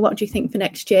what do you think for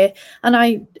next year? And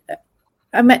I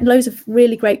met loads of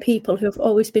really great people who have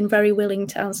always been very willing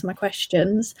to answer my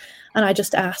questions. And I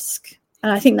just ask.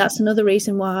 And I think that's another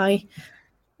reason why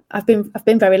I've been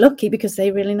very lucky, because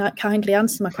they really kindly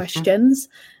answer my questions.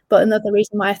 But another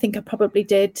reason why I think I probably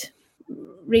did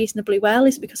reasonably well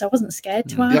is because I wasn't scared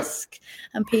to ask,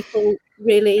 and people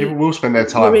will spend their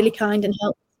time. Were really kind and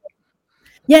helpful.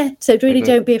 Yeah, so really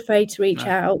don't be afraid to reach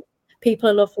out. People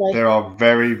are lovely. There are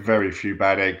very, very few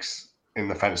bad eggs in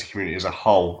the fantasy community as a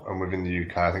whole, and within the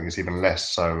UK, I think it's even less.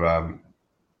 So,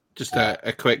 just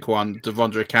a quick one: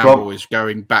 Devondre Campbell is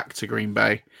going back to Green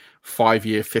Bay,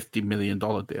 5-year, $50 million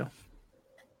deal.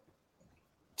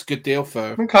 It's a good deal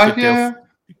for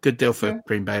good deal for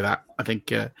Green Bay. That I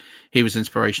think he was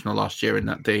inspirational last year in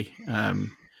that D.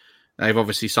 They've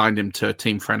obviously signed him to a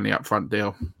team-friendly upfront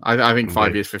deal. I think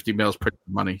 5 years, $50 million is pretty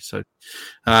good money. So,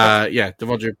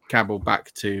 Devondre Campbell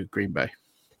back to Green Bay.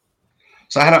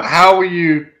 So, Hannah, how will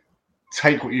you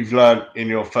take what you've learned in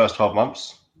your first 12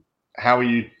 months? How will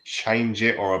you change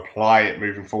it or apply it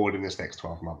moving forward in this next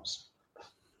 12 months?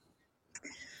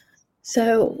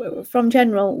 So, from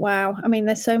general, wow. I mean,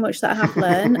 there's so much that I have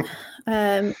learned.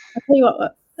 I'll tell you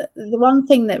what, the one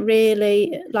thing that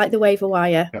really, like the waiver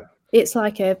wire, it's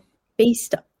like a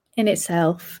beast in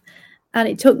itself. And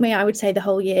it took me, I would say, the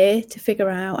whole year to figure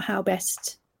out how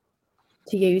best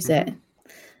to use it.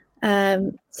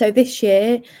 So this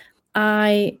year,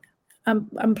 I'm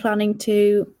planning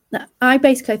to I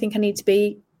basically think I need to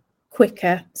be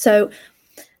quicker. So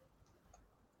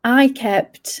I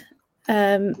kept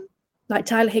like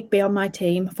Tyler Higbee on my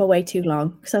team for way too long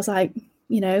because I was like,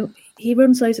 he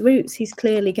runs loads of routes. He's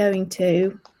clearly going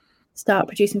to start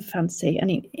producing for fantasy, and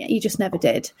he just never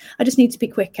did. I just need to be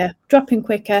quicker, drop in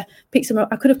quicker, pick some up.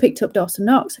 I could have picked up Dawson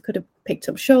Knox. I could have picked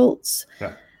up Schultz,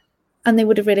 and they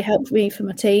would have really helped me for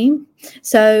my team.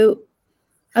 So,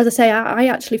 as I say, I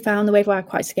actually found the waiver wire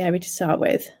quite scary to start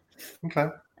with. Okay.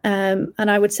 And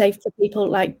I would say for people,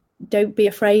 like, don't be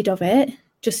afraid of it.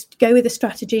 Just go with the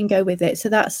strategy and go with it. So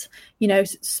that's,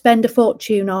 spend a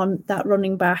fortune on that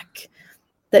running back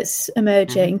that's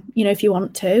emerging, if you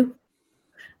want to.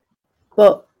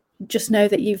 But just know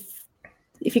that if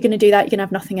you're going to do that, you're going to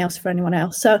have nothing else for anyone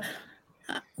else. So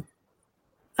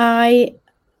I'm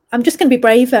just going to be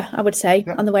braver, I would say,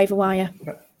 on the waiver wire.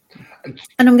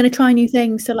 And I'm going to try new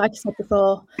things. So like I said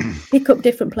before, pick up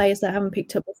different players that I haven't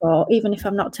picked up before, even if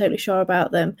I'm not totally sure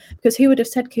about them. Because who would have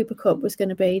said Cooper Kupp was going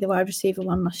to be the wide receiver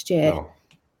one last year?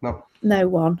 No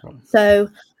one. So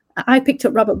I picked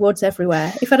up Robert Woods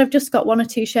everywhere. If I'd have just got 1 or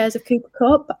 2 shares of Cooper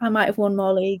Kupp, I might have won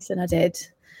more leagues than I did.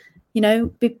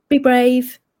 Be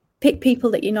brave, pick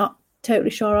people that you're not totally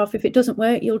sure of. If it doesn't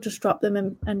work, you'll just drop them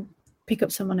and pick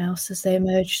up someone else as they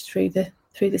emerge through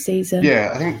the season.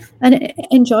 Yeah, I think. And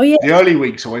enjoy it. The early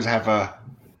weeks always have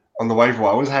on the waiver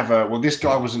wire, this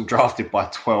guy wasn't drafted by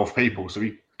 12 people, so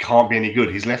he can't be any good.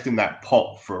 He's left in that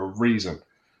pot for a reason.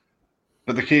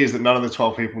 But the key is that none of the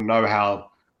 12 people know how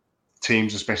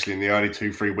teams, especially in the early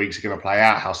 2-3 weeks, are going to play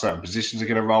out, how certain positions are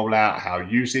going to roll out, how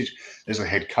usage. There's a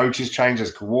head coach's change,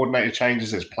 there's coordinator changes,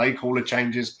 there's play caller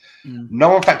changes. No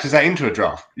one factors that into a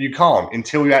draft. You can't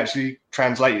until you actually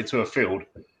translate it to a field.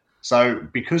 So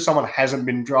because someone hasn't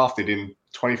been drafted in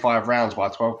 25 rounds by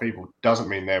 12 people doesn't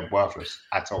mean they're worthless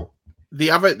at all.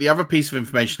 The other piece of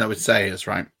information I would say is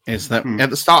that at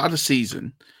the start of the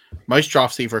season, most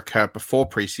drafts either occur before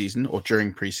preseason or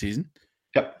during preseason.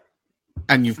 Yep.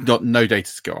 And you've got no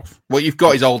data to go off. What you've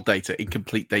got is old data,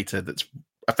 incomplete data that's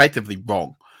effectively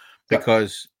wrong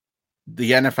because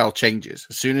the NFL changes.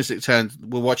 As soon as it turns,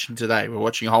 we're watching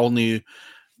a whole new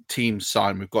team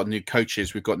sign. We've got new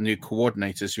coaches. We've got new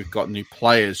coordinators. We've got new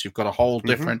players. You've got a whole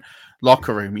different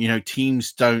locker room.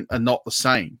 Teams are not the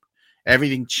same.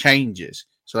 Everything changes.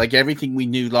 So like everything we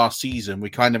knew last season, we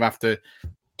kind of have to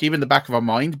keep in the back of our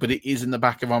mind, but it is in the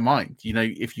back of our mind.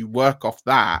 If you work off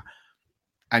that,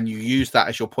 and you use that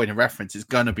as your point of reference, it's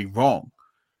going to be wrong.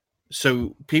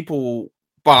 So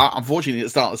but unfortunately at the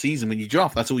start of the season when you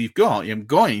draft, that's all you've got. You haven't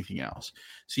got anything else.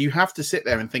 So you have to sit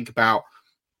there and think about,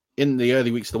 in the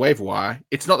early weeks of the waiver wire,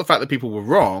 it's not the fact that people were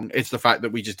wrong, it's the fact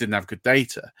that we just didn't have good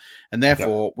data. And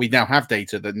therefore, we now have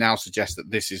data that now suggests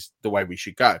that this is the way we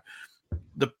should go.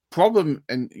 The problem,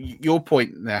 and your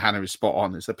point there, Hannah, is spot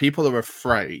on, is that people are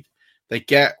afraid. They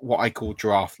get what I call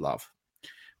draft love,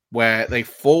 where they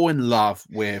fall in love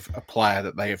with a player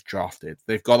that they have drafted.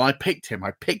 They've gone, I picked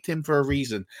him for a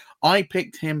reason. I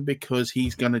picked him because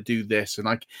he's going to do this.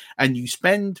 And you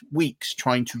spend weeks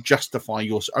trying to justify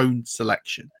your own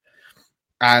selection.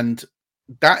 And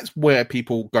that's where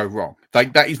people go wrong.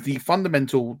 Like, that is the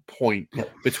fundamental point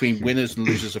between winners and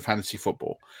losers of fantasy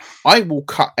football. I will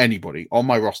cut anybody on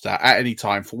my roster at any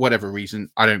time for whatever reason.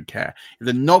 I don't care. If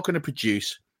they're not going to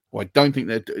produce, or I don't think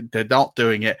they're not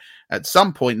doing it, at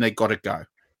some point they've got to go.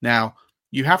 Now,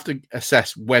 you have to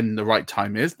assess when the right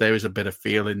time is. There is a bit of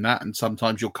feel in that, and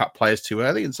sometimes you'll cut players too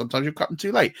early, and sometimes you'll cut them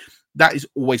too late. That is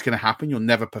always going to happen. You'll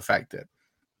never perfect it.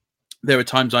 There are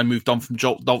times I moved on from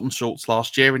Dalton Schultz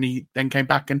last year, and he then came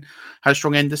back and had a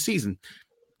strong end of season.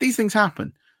 These things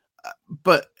happen.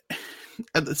 But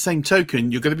at the same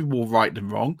token, you're going to be more right than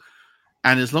wrong.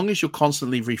 And as long as you're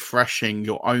constantly refreshing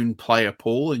your own player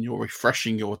pool and you're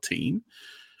refreshing your team,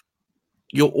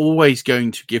 you're always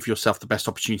going to give yourself the best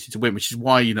opportunity to win, which is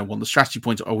why, one of the strategy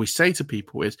points I always say to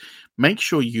people is make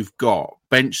sure you've got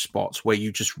bench spots where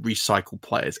you just recycle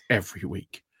players every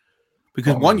week.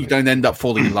 Because one, you don't end up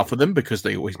falling in love with them because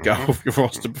they always go off your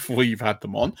roster before you've had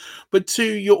them on. But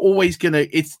two, you're always they're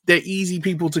easy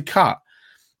people to cut.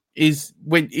 Is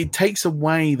when it takes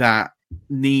away that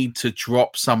need to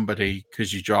drop somebody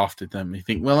because you drafted them. You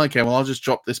think, I'll just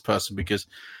drop this person because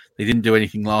they didn't do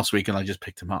anything last week and I just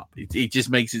picked them up. It just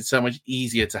makes it so much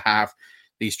easier to have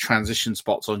these transition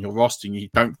spots on your roster, and you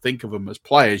don't think of them as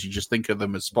players. You just think of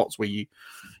them as spots where you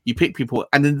pick people,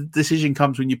 and then the decision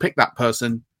comes when you pick that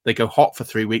person. They go hot for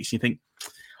 3 weeks. And you think,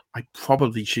 I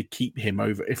probably should keep him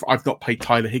over. If I've not paid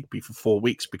Tyler Higbee for 4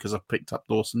 weeks because I've picked up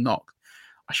Dawson Knox,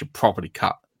 I should probably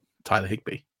cut Tyler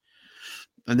Higbee.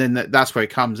 And then that's where it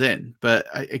comes in. But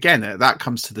again, that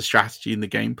comes to the strategy and the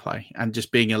gameplay and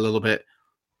just being a little bit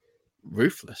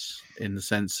ruthless in the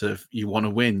sense of you want to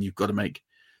win, you've got to make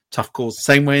tough calls.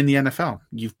 Same way in the NFL.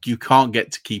 You can't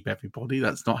get to keep everybody.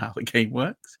 That's not how the game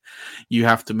works. You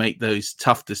have to make those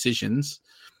tough decisions.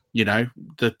 You know,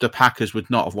 the Packers would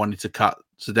not have wanted to cut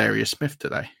Zadarius Smith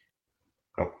today.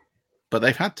 Oh. But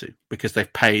they've had to because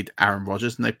they've paid Aaron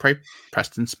Rodgers and they paid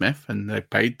Preston Smith and they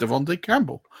paid Devontae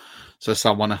Campbell. So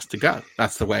someone has to go.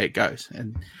 That's the way it goes.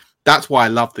 And that's why I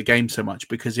love the game so much,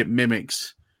 because it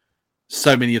mimics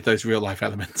so many of those real life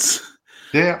elements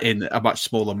in a much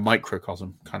smaller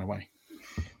microcosm kind of way.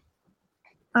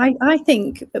 I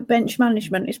think bench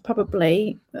management is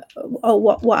probably,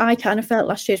 what I kind of felt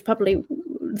last year is probably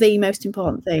the most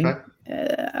important thing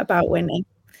about winning.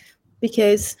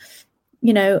 Because,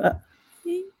 you know,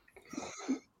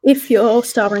 if your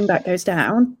star running back goes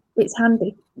down, it's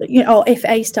handy. You know, or if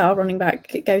a star running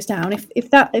back goes down, if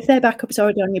their backup is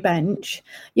already on your bench,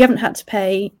 you haven't had to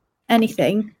pay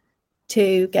anything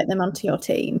to get them onto your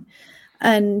team.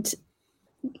 And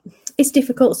it's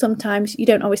difficult sometimes. You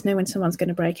don't always know when someone's going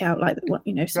to break out, like,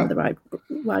 you know, some of the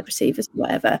wide receivers,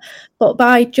 whatever. But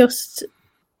by just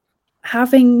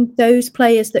having those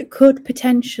players that could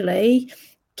potentially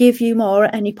give you more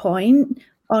at any point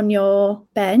on your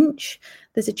bench,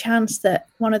 there's a chance that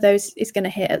one of those is going to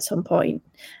hit at some point.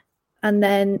 And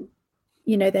then,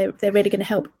 you know, they're really going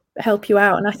to help you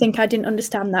out. And I think I didn't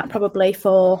understand that probably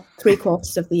for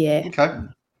 3/4 of the year. Okay.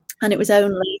 And it was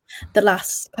only the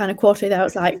last kind of quarter that I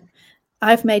was like,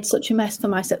 I've made such a mess for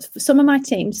myself, for some of my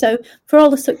team. So for all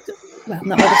the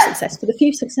not all the success, for the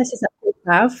few successes that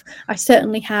I have, I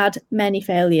certainly had many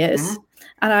failures. Mm-hmm.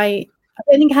 And I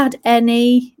don't think I had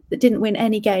any that didn't win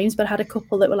any games, but I had a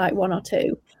couple that were like 1 or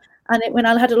 2. And when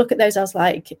I had a look at those, I was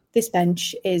like, this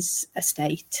bench is a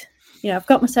state. You know, I've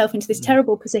got myself into this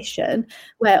terrible position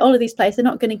where all of these players are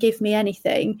not going to give me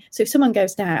anything. So if someone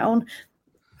goes down,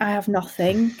 I have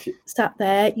nothing sat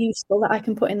there useful that I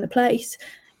can put in the place.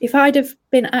 If I'd have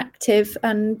been active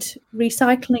and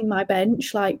recycling my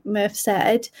bench, like Murph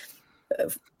said,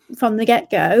 from the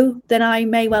get-go, then I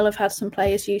may well have had some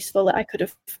players useful that I could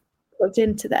have plugged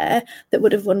into there that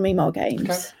would have won me more games.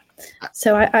 Okay.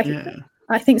 So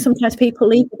I think sometimes people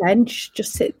leave the bench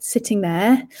just sitting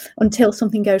there until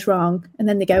something goes wrong, and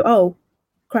then they go, oh,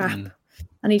 crap.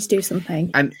 I need to do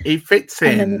something. And it fits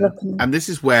in, and this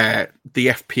is where the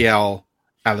FPL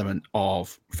element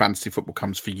of fantasy football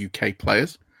comes for UK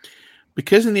players.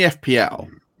 Because in the FPL,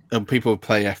 and people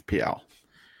play FPL,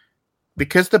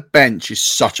 because the bench is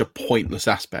such a pointless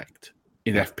aspect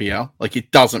in FPL, like it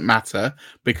doesn't matter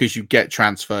because you get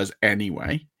transfers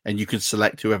anyway, and you can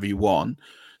select whoever you want.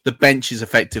 The bench is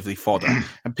effectively fodder.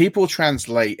 And people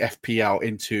translate FPL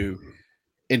into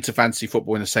fantasy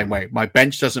football in the same way. My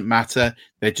bench doesn't matter.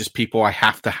 They're just people I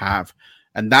have to have.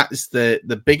 And that is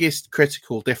the biggest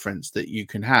critical difference that you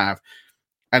can have.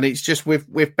 And it's just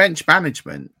with bench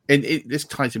management, and this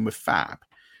ties in with Fab.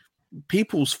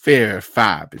 People's fear of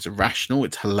Fab is irrational.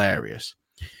 It's hilarious.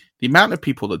 The amount of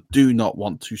people that do not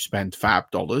want to spend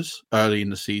Fab dollars early in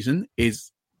the season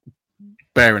is,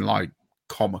 bear in mind,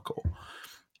 comical.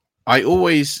 I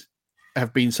always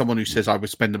have been someone who says I would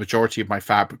spend the majority of my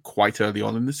Fab quite early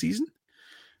on in the season.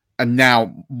 And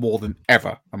now, more than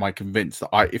ever, am I convinced that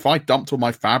if I dumped all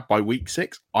my Fab by week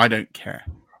 6, I don't care.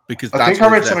 Because I think I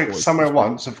read something somewhere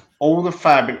once of all the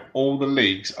Fab in all the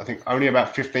leagues, I think only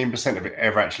about 15% of it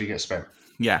ever actually gets spent.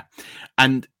 Yeah.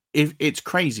 And it's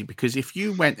crazy because if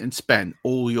you went and spent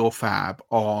all your Fab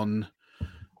on...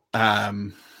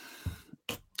 the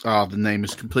name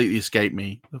has completely escaped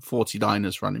me. The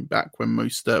 49ers running back when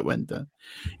Mostert went down.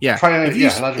 Yeah.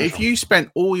 If you spent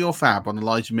all your Fab on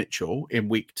Elijah Mitchell in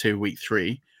week 2, week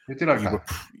 3,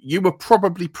 you were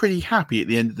probably pretty happy at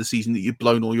the end of the season that you'd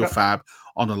blown all your Fab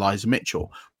on Elijah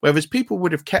Mitchell. Whereas people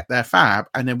would have kept their Fab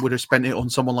and then would have spent it on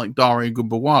someone like Dario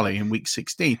Gumbawale in week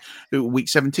 17, who,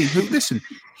 listen,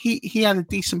 he had a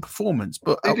decent performance,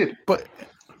 but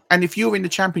and if you're in the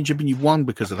championship and you've won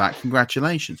because of that,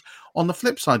 congratulations. On the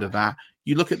flip side of that,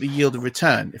 you look at the yield of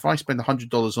return. If I spend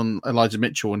 $100 on Elijah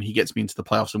Mitchell and he gets me into the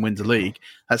playoffs and wins the league,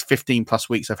 that's 15 plus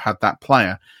weeks I've had that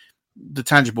player. The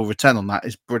tangible return on that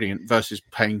is brilliant versus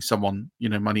paying someone,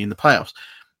 money in the playoffs.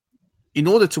 In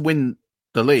order to win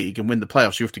the league and win the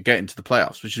playoffs, you have to get into the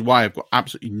playoffs, which is why I've got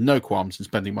absolutely no qualms in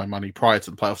spending my money prior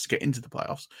to the playoffs to get into the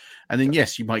playoffs. And then,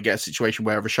 yes, you might get a situation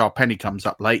where Rashard Penny comes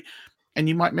up late and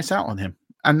you might miss out on him.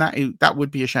 And that would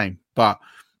be a shame. But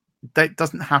that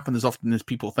doesn't happen as often as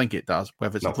people think it does.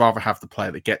 Whether I'd rather have the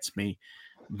player that gets me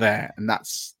there. And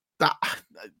that's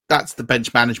the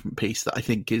bench management piece that I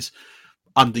think is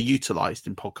underutilized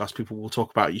in podcasts. People will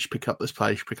talk about you should pick up this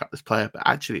player, but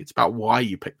actually it's about why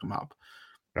you pick them up.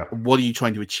 Yeah. What are you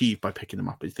trying to achieve by picking them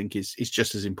up? I think is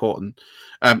just as important.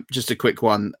 Just a quick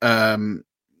one. The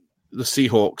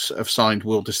Seahawks have signed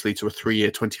Will Dissly to a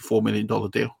 3-year, $24 million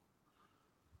deal.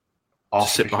 To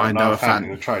sit behind Noah Fant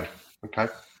in a trade. Okay.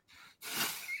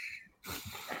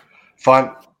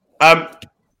 Fine. Hannah,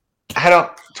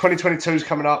 2022 is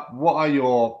coming up. What are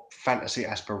your fantasy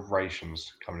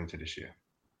aspirations coming into this year?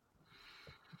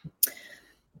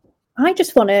 I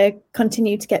just want to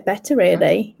continue to get better,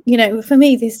 really. You know, for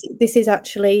me, this is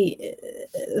actually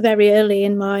very early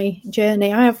in my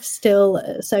journey. I have still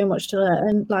so much to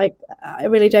learn. Like, I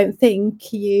really don't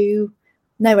think you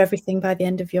know everything by the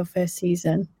end of your first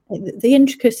season. The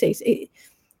intricacies, it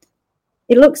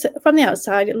looks, from the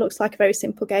outside, it looks like a very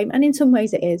simple game. And in some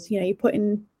ways it is. You know, you put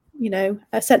in, you know,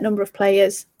 a set number of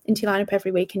players into your lineup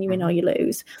every week and you win or you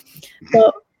lose.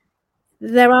 But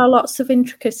there are lots of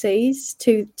intricacies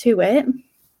to it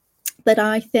that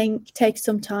I think take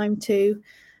some time to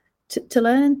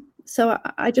learn. So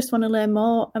I just want to learn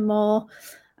more and more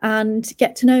and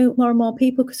get to know more and more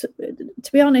people. Because,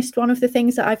 to be honest, one of the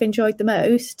things that I've enjoyed the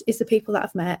most is the people that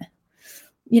I've met.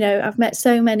 You know, I've met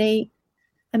so many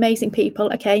amazing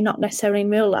people. Okay, not necessarily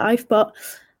in real life, but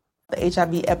the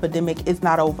HIV epidemic is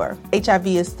not over. HIV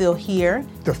is still here.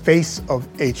 The face of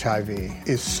HIV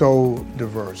is so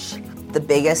diverse. The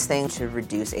biggest thing to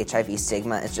reduce HIV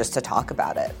stigma is just to talk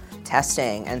about it.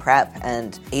 Testing and PrEP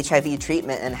and HIV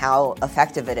treatment and how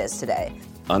effective it is today.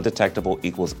 Undetectable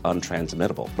equals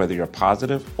untransmittable. Whether you're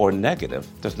positive or negative,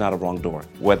 there's not a wrong door.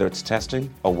 Whether it's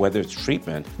testing or whether it's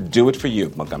treatment, do it for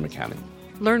you, Montgomery County.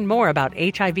 Learn more about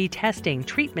HIV testing,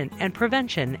 treatment, and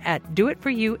prevention at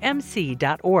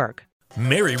doitforyoumc.org.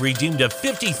 Mary redeemed a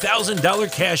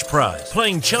 $50,000 cash prize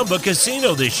playing Chumba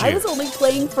Casino this year. I was only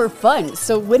playing for fun,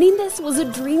 so winning this was a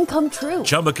dream come true.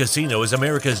 Chumba Casino is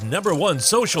America's #1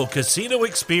 social casino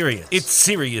experience. It's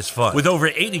serious fun. With over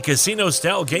 80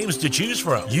 casino-style games to choose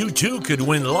from, you too could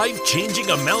win life-changing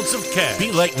amounts of cash.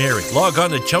 Be like Mary. Log on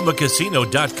to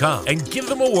ChumbaCasino.com and give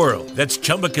them a whirl. That's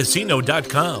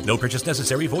ChumbaCasino.com. No purchase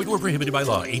necessary. Void or prohibited by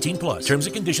law. 18 plus. Terms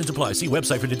and conditions apply. See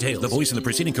website for details. The voice in the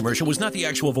preceding commercial was not the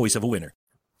actual voice of a winner.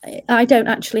 I don't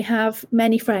actually have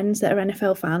many friends that are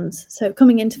NFL fans. So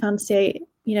coming into fantasy,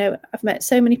 you know, I've met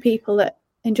so many people that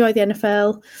enjoy the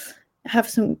NFL, have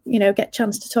some, you know, get a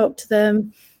chance to talk to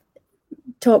them,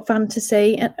 talk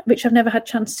fantasy, which I've never had a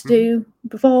chance to do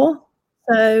before.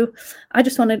 So I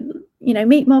just want to, you know,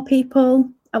 meet more people.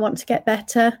 I want to get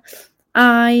better.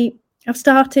 I've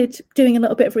started doing a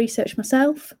little bit of research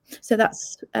myself. So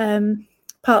that's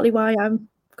partly why I'm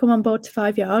come on board to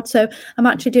 5 Yard. So I'm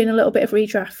actually doing a little bit of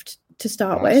redraft to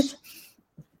start with,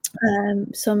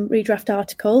 some redraft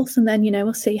articles, and then, you know,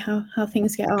 we'll see how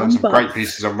things get on. Done some great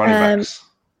pieces on running backs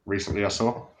recently, I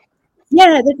saw.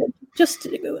 Yeah, just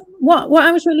what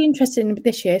I was really interested in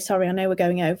this year. Sorry, I know we're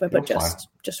going over, but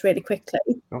just really quickly.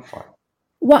 You're fine.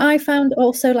 What I found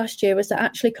also last year was that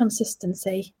actually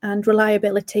consistency and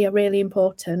reliability are really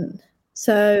important.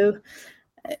 So,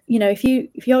 you know, if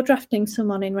you're drafting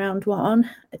someone in round one,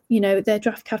 you know, their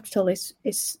draft capital is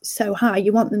so high,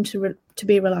 you want them to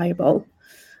be reliable,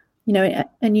 you know,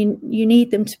 and you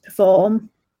need them to perform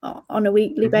on a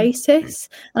weekly basis.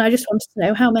 And I just wanted to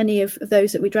know how many of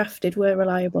those that we drafted were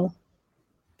reliable,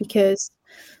 because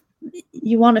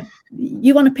you want to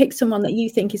pick someone that you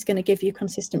think is going to give you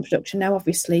consistent production. Now,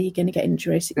 obviously, you're going to get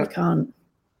injuries. You can't,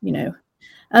 you know.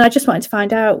 And I just wanted to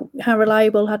find out how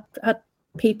reliable had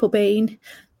people been.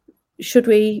 Should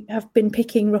we have been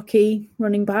picking rookie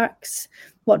running backs?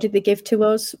 What did they give to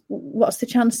us? What's the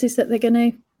chances that they're going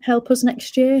to help us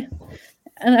next year?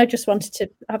 And I just wanted to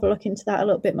have a look into that a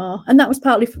little bit more. And that was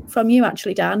partly from you,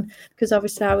 actually, Dan, because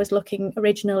obviously I was looking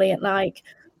originally at like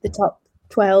the top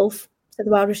 12, so the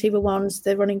wide receiver ones,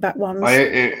 the running back ones.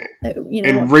 You know,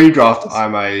 in redraft,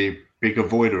 I'm a big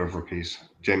avoider of rookies,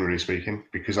 generally speaking,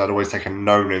 because I'd always take a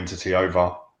known entity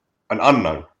over an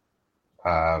unknown.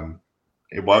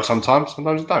 It works sometimes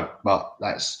it don't. But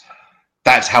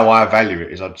that's how I value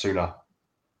it. Is I'd sooner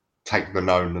take the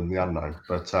known than the unknown.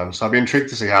 But so I'd be intrigued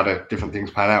to see how the different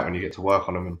things pan out when you get to work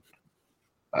on them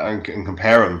and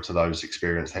compare them to those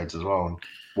experienced heads as well, and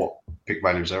what pick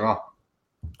values there are.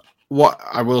 What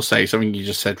I will say, something you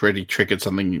just said really triggered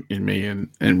something in me,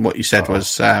 and what you said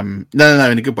was no,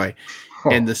 in a good way,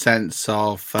 in the sense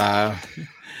of look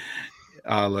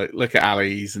at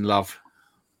Ali, he's in love.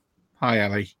 Hi,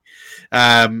 Ali.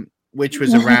 Which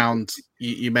was around,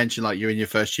 you mentioned like you're in your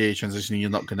first year transitioning, you're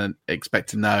not going to expect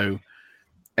to know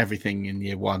everything in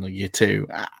year one or year two.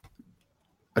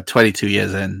 At 22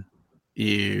 years in,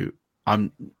 I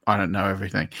don't know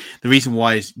everything. The reason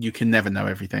why is you can never know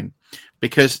everything,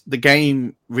 because the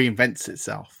game reinvents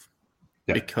itself.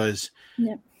 because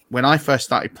when I first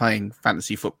started playing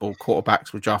fantasy football,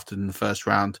 quarterbacks were drafted in the first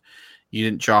round. You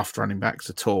didn't draft running backs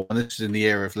at all. And this is in the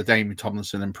era of LaDainian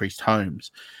Tomlinson and Priest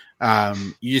Holmes.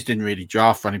 You just didn't really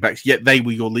draft running backs, yet they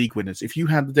were your league winners. If you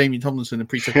had LaDainian Tomlinson and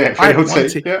Priest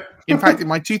Holmes, in fact, in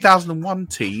my 2001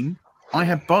 team, I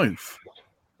had both.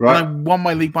 Right. And I won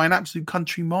my league by an absolute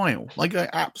country mile. Like, I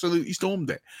absolutely stormed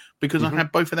it because I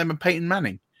had both of them and Peyton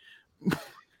Manning.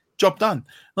 Job done.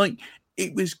 Like,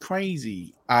 it was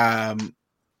crazy.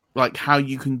 Like how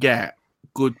you can get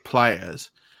good players,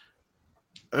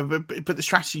 but the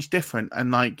strategy's different,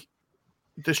 and like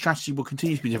the strategy will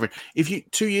continue to be different. If you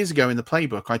 2 years ago in the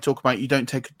playbook, I talk about you don't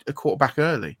take a quarterback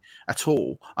early at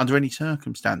all under any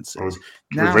circumstances.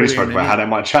 We've already spoken about how that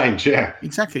might change. Yeah,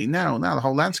 exactly. Now the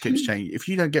whole landscape's changed. If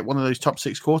you don't get one of those top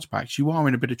 6 quarterbacks, you are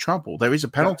in a bit of trouble. There is a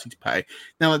penalty to pay.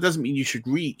 Now that doesn't mean you should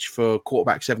reach for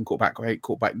quarterback 7, quarterback 8,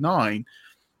 quarterback 9,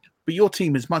 but your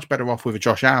team is much better off with a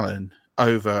Josh Allen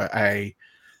over a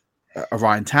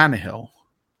Ryan Tannehill.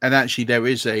 And actually there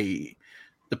is the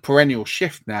perennial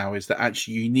shift now is that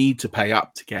actually you need to pay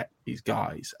up to get these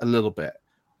guys a little bit.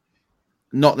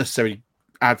 Not necessarily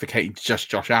advocating just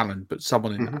Josh Allen, but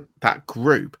someone in that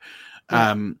group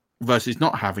versus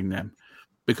not having them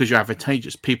because you're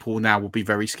advantageous. People now will be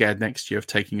very scared next year of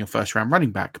taking a first-round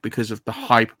running back because of the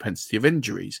high propensity of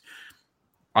injuries.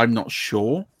 I'm not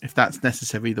sure if that's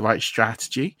necessarily the right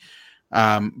strategy.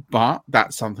 But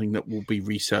that's something that will be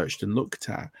researched and looked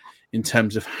at in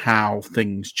terms of how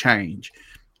things change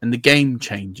and the game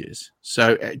changes.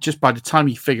 So just by the time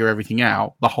you figure everything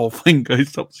out, the whole thing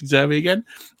goes topsy-turvy again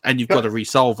and you've got to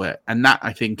resolve it. And that,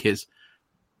 I think, is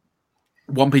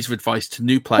one piece of advice to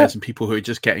new players and people who are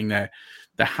just getting their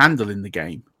handle in the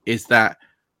game is that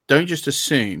don't just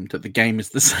assume that the game is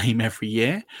the same every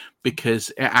year because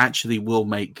it actually will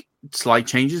make slight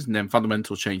changes and then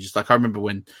fundamental changes. Like I remember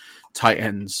when tight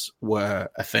ends were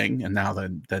a thing and now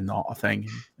they're not a thing.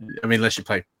 I mean, unless you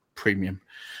play premium,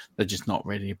 they're just not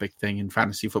really a big thing in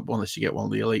fantasy football unless you get one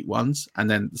of the elite ones. And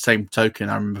then the same token,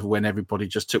 I remember when everybody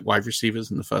just took wide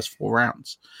receivers in the first 4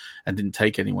 rounds and didn't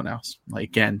take anyone else. Like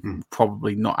again,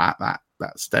 probably not at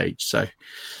that stage. So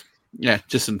yeah,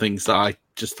 just some things that I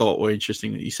just thought were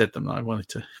interesting that you said them that I wanted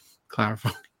to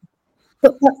clarify.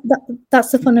 But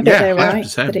that's the fun of it, though, right?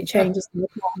 100%. That it changes all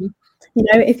the time. You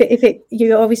know, if it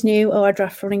you always knew, I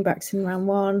draft running backs in round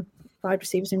 1, wide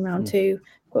receivers in round 2,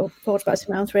 quarterbacks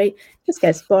in round 3. It just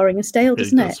gets boring and stale,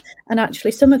 doesn't it? And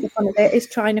actually, some of the fun of it is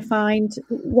trying to find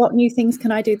what new things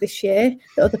can I do this year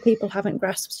that other people haven't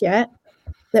grasped yet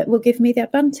that will give me the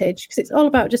advantage, because it's all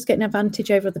about just getting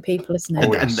advantage over other people, isn't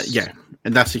it?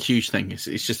 And that's a huge thing. It's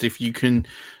just if you can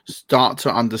start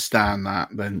to understand that,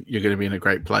 then you're going to be in a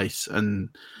great place. And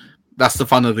that's the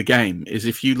fun of the game, is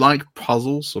if you like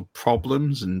puzzles or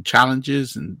problems and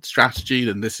challenges and strategy,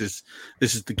 then this is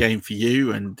the game for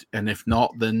you. And if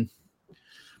not, then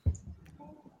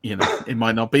you know it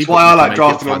might not be. That's why I like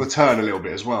drafting on the turn a little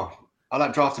bit as well. I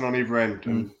like drafting on either end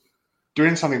and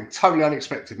doing something totally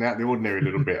unexpected and out of the ordinary a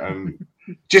little bit, and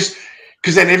just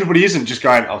because then everybody isn't just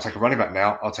going, I'll take a running back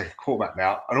now, I'll take a quarterback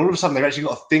now, and all of a sudden they've actually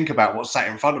got to think about what's sat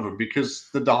in front of them because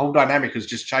the whole dynamic has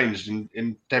just changed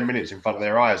in 10 minutes in front of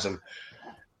their eyes. And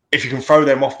if you can throw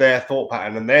them off their thought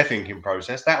pattern and their thinking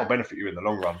process, that will benefit you in the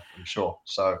long run, I'm sure.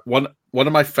 So one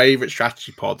of my favorite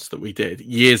strategy pods that we did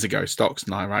years ago, Stocks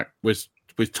and I, right, was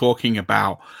talking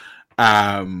about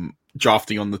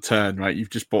drafting on the turn, right? You've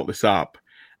just brought this up.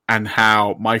 And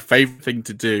how my favorite thing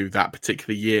to do that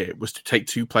particular year was to take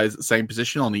 2 players at the same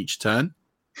position on each turn.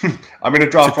 I'm in a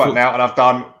draft right now, and I've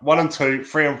done 1 and 2,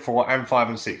 3 and 4, and 5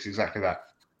 and 6. Exactly that.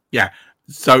 Yeah.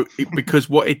 So because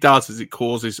what it does is it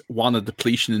causes 1, a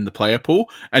depletion in the player pool,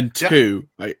 and 2,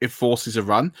 it forces a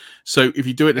run. So if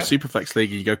you do it in a Superflex league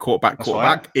and you go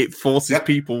quarterback, it forces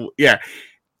people. Yeah.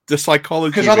 The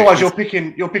psychology, because otherwise you're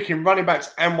picking running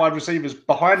backs and wide receivers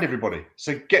behind everybody.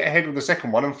 So get ahead with the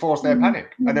second one and force their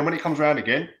panic. And then when it comes around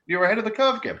again, you're ahead of the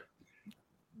curve again.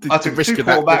 I took 2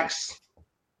 quarterbacks.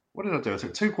 What did I do? I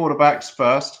took 2 quarterbacks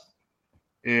first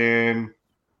in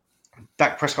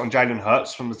Dak Prescott and Jalen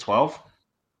Hurts from the 12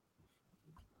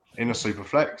 in a super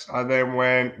flex. I then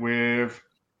went with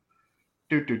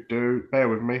bear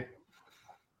with me.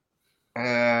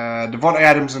 Devontae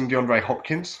Adams and DeAndre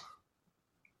Hopkins.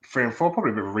 3 and 4,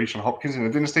 probably a bit of a reach on Hopkins in the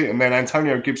dynasty, and then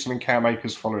Antonio Gibson and Cam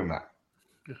Akers following that.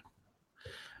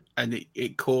 And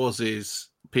it causes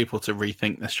people to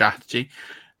rethink the strategy.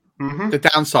 The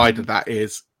downside of that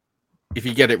is if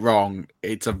you get it wrong,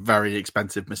 it's a very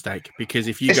expensive mistake, because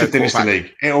if you go a dynasty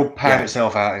league, it'll pan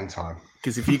itself out in time.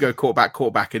 Because if you go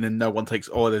quarterback, and then no one takes,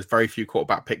 there's very few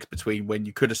quarterback picks between when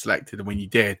you could have selected and when you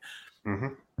did,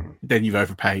 then you've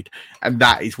overpaid. And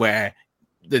that is where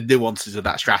the nuances of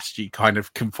that strategy kind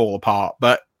of can fall apart.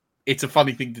 But it's a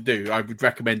funny thing to do. I would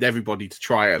recommend everybody to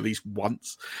try it at least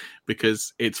once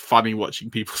because it's funny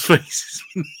watching people's faces.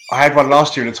 I had one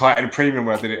last year in a tight end premium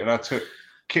where I did it, and I took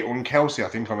Kittle and Kelsey, I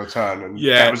think, on a turn, and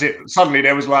that was it. Suddenly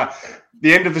there was like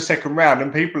the end of the second round,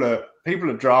 and people are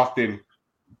drafting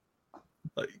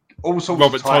like all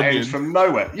sorts of tight ends from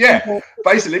nowhere. Yeah,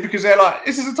 basically because they're like,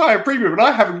 this is a tight end premium, and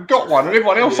I haven't got one, and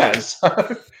everyone else has.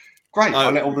 Great,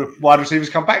 I'll let all the wide receivers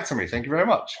come back to me. Thank you very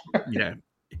much. Yeah.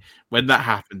 When that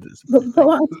happens,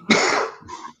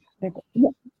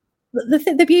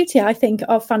 the beauty, I think,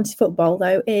 of fantasy football,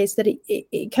 though, is that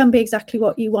it can be exactly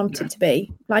what you want it to be.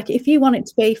 Like, if you want it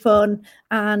to be fun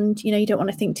and, you don't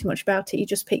want to think too much about it, you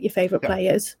just pick your favourite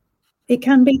players. It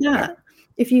can be that.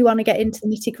 If you want to get into the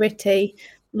nitty-gritty,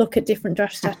 look at different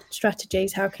draft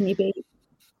strategies, how can you beat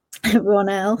everyone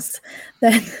else,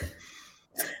 then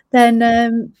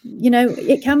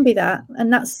it can be that.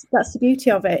 And that's the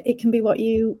beauty of it. It can be what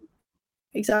you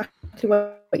want.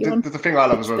 The thing I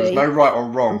love as well is no right or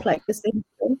wrong.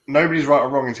 Nobody's right or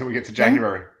wrong until we get to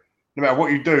January. No matter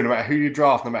what you do, no matter who you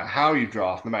draft, no matter how you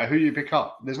draft, no matter who you pick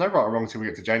up, there's no right or wrong until we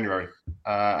get to January.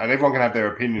 And everyone can have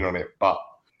their opinion on it, but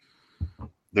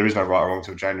there is no right or wrong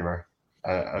until January.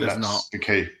 And that's the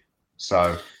key.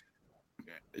 So,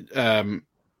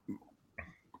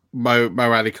 Mo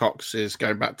Alley-Cox is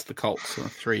going back to the Colts on a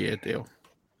 3-year deal.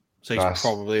 So he's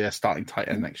probably a starting tight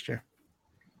end next year.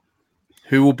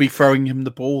 Who will be throwing him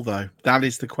the ball, though? That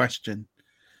is the question.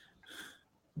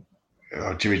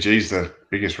 Jimmy G's the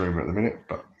biggest rumour at the minute.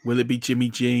 But will it be Jimmy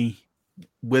G?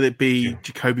 Will it be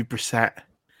Jacoby Brissett?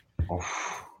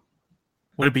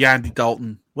 Will it be Andy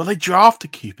Dalton? Will they draft a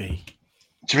QB?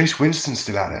 Jameis Winston's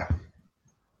still out there.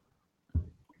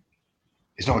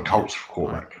 He's not a Colts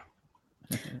quarterback.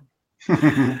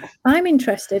 I'm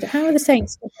interested. How are the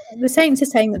Saints? The Saints are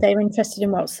saying that they're interested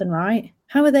in Watson, right?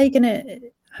 How are they going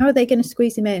to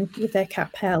squeeze him in with their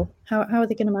cap hell? How are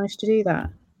they going to manage to do that?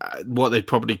 What they'd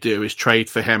probably do is trade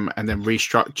for him and then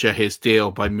restructure his deal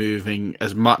by moving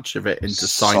as much of it into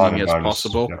signing as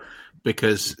possible,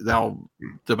 because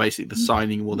basically the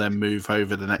signing will then move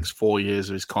over the next 4 years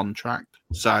of his contract.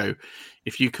 So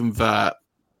if you convert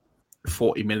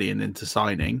 40 million into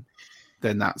signing,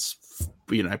 then that's,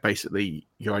 basically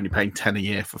you're only paying 10 a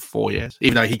year for 4 years,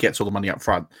 even though he gets all the money up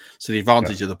front. So the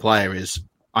advantage of the player is,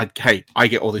 I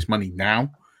get all this money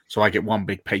now, so I get one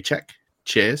big paycheck.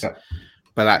 Cheers. Yeah.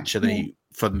 But actually,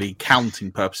 for the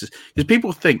counting purposes, because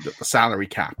people think that the salary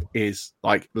cap is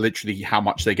like literally how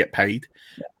much they get paid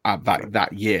that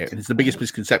year, and it's the biggest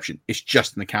misconception. It's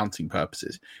just in accounting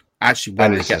purposes. Actually,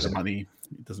 when they get the money,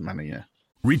 it doesn't matter. Yeah.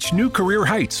 Reach new career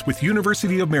heights with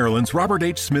University of Maryland's Robert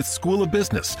H. Smith School of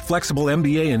Business. Flexible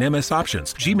MBA and MS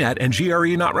options. GMAT and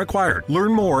GRE not required.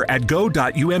 Learn more at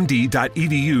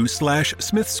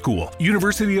go.umd.edu/Smith School.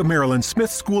 University of Maryland Smith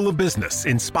School of Business.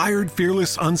 Inspired,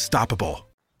 fearless, unstoppable.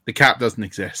 The cap doesn't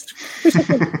exist.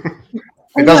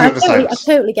 It doesn't I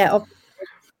totally get it.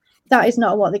 That is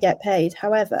not what they get paid.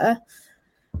 However,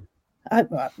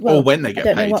 or when they get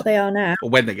paid. I don't know what they are now. Or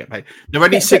when they get paid. They're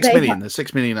only 6 million. They're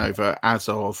 6 million over as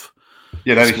of.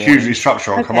 Yeah, they had a huge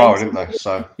restructure on Kamara, didn't they?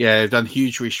 So yeah, they've done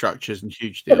huge restructures and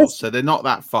huge deals. So they're not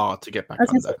that far to get back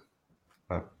under.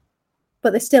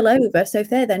 But they're still over. So if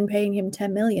they're then paying him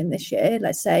 10 million this year,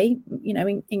 let's say,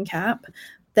 in cap,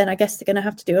 then I guess they're going to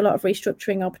have to do a lot of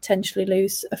restructuring or potentially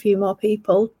lose a few more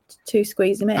people to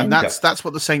squeeze him in. And that's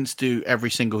what the Saints do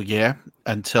every single year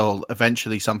until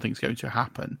eventually something's going to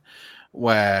happen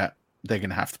where they're going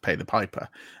to have to pay the piper.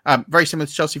 Very similar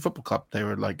to Chelsea Football Club. They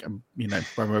were like,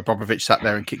 when Abramovich sat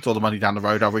there and kicked all the money down the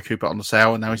road, I'll recoup it on the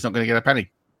sale, and now he's not going to get a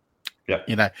penny.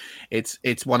 Yeah,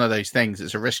 it's one of those things.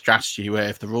 It's a risk strategy where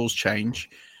if the rules change,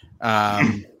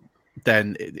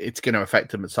 then it's going to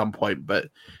affect them at some point, but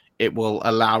it will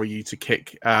allow you to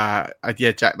kick. Jack,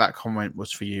 that comment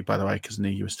was for you, by the way, because I knew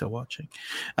you were still watching.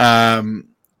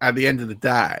 At the end of the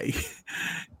day,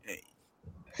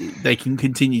 they can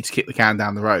continue to kick the can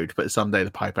down the road, but someday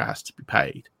the piper has to be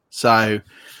paid. So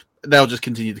they'll just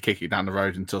continue to kick it down the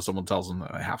road until someone tells them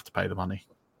that they have to pay the money.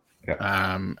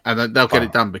 Yeah. And then they'll get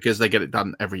it done because they get it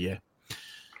done every year.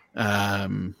 I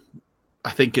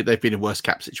think they've been in worse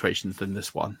cap situations than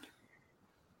this one.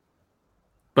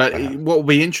 But what will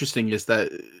be interesting is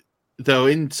that they're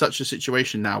in such a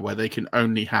situation now where they can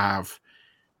only have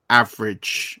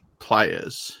average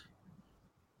players.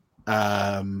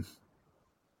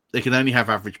 They can only have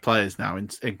average players now in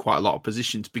quite a lot of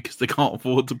positions because they can't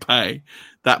afford to pay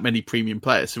that many premium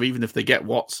players. So even if they get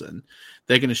Watson,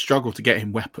 they're going to struggle to get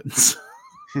him weapons.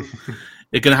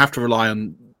 They're going to have to rely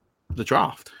on the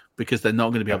draft. because they're not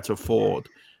going to be able to afford.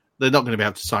 They're not going to be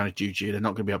able to sign a Juju. They're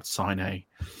not going to be able to sign an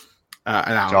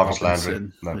Allen Jarvis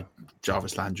Robinson, Landry. No.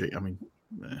 Jarvis Landry. I mean,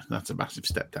 that's a massive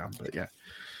step down. But yeah,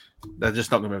 they're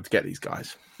just not going to be able to get these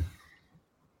guys.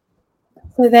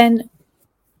 So then,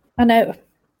 I know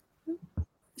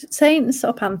Saints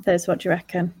or Panthers. What do you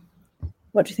reckon?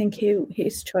 What do you think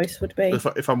his choice would be?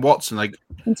 If I'm Watson,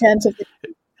 in terms of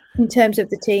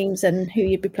the teams and who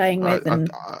you'd be playing with, I'd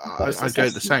go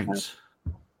with the Saints.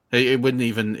 It wouldn't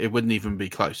even be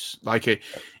close. Like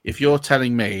if you're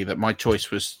telling me that my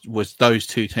choice was those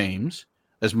two teams,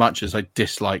 as much as I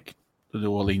dislike the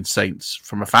New Orleans Saints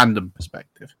from a fandom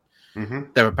perspective,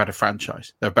 they're a better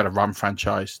franchise. They're a better run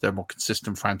franchise. They're a more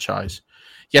consistent franchise.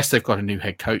 Yes, they've got a new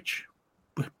head coach,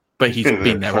 but he's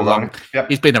been there a long. Yep.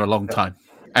 He's been there a long time,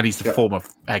 and he's the former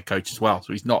head coach as well.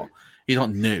 So he's not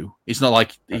new. It's not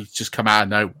like he's just come out of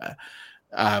nowhere.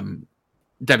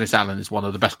 Dennis Allen is one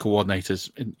of the best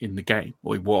coordinators in the game,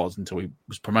 or he was until he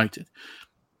was promoted.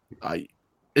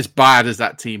 As bad as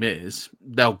that team is,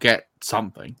 they'll get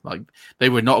something. Like they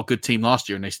were not a good team last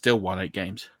year, and they still won 8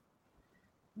 games.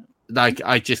 Like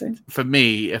for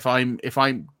me, if I'm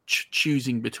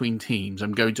choosing between teams,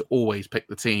 I'm going to always pick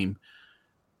the team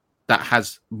that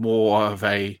has more of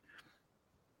a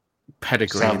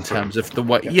pedigree in terms of the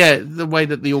way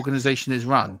that the organization is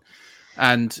run.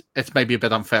 And it's maybe a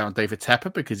bit unfair on David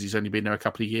Tepper because he's only been there a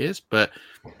couple of years, but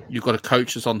you've got a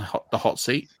coach that's on the hot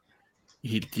seat.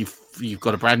 You've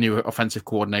got a brand new offensive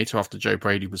coordinator after Joe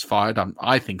Brady was fired.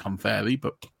 I think unfairly,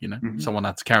 but someone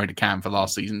had to carry the can for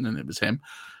last season, and it was him.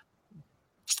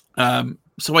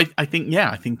 So I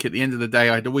think at the end of the day,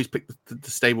 I'd always pick the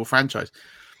stable franchise.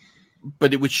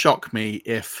 But it would shock me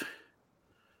if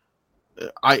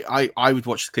I would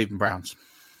watch the Cleveland Browns.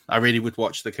 I really would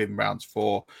watch the Cleveland Browns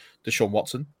for Deshaun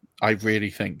Watson. I really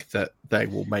think that they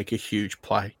will make a huge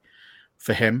play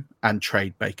for him and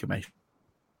trade Baker Mayfield.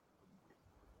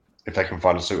 If they can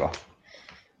find a suitor.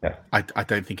 Yeah. I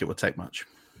don't think it would take much.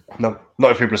 No,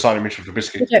 not if people are signing Mitchell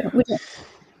Trubisky.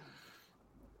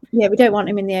 We don't want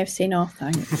him in the AFC North,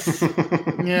 thanks.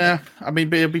 Yeah, I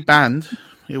mean, he'll be banned.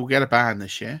 He'll get a ban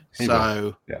this year.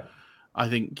 I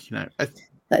think,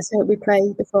 let's hope we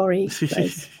play before he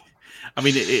plays. I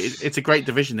mean, it's a great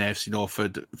division, the AFC North,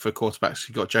 for quarterbacks.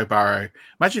 You've got Joe Burrow.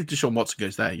 Imagine if Deshaun Watson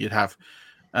goes there. You'd have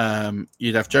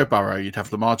Joe Burrow. You'd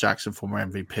have Lamar Jackson, former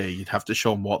MVP. You'd have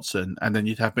Deshaun Watson. And then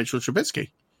you'd have Mitchell Trubisky.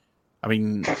 I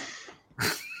mean...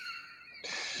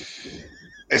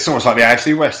 It's almost like the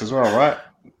AFC West as well, right?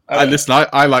 Listen,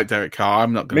 I like Derek Carr.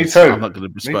 I'm not going to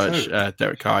besmirch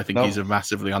Derek Carr. I think he's a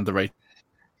massively underrated.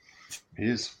 He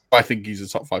is. I think he's a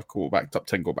top 5 quarterback, top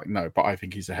 10 quarterback. No, but I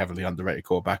think he's a heavily underrated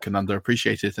quarterback and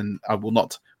underappreciated. And I will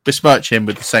not besmirch him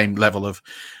with the same level of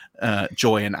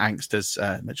joy and angst as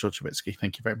Mitchell Trubisky.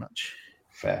 Thank you very much.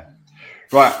 Fair.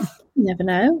 Right. You never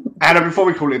know. Anna, before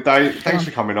we call it a day, thanks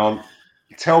for coming on.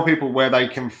 Tell people where they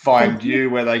can find you,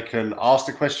 where they can ask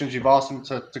the questions you've asked them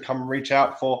to come and reach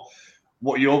out for,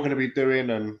 what you're going to be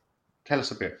doing, and tell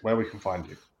us a bit where we can find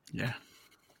you. Yeah,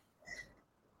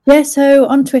 so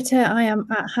on Twitter, I am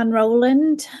at Han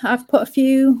Rowland. I've put a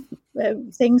few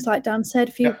things, like Dan said,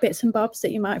 a few bits and bobs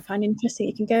that you might find interesting.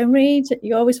 You can go and read.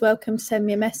 You're always welcome to send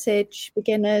me a message,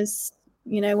 beginners,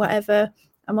 whatever.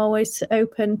 I'm always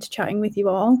open to chatting with you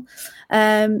all.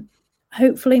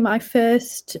 Hopefully my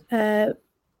first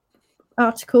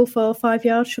article for 5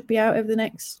 Yards should be out over the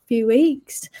next few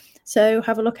weeks. So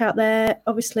have a look out there.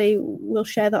 Obviously, we'll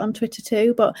share that on Twitter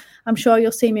too, but I'm sure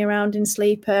you'll see me around in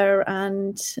Sleeper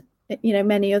and,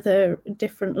 many other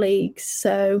different leagues.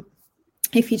 So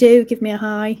if you do, give me a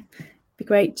hi. It'd be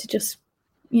great to just,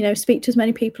 speak to as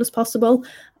many people as possible.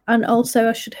 And also,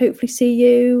 I should hopefully see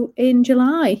you in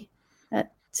July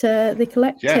at the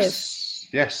Collective.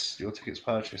 Yes, your ticket's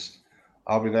purchased.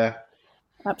 I'll be there.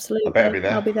 Absolutely. I better be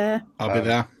there. I'll be there. I'll be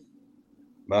there.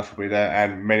 Murph will be there,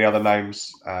 and many other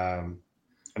names. And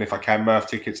if I can, Murph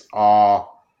tickets are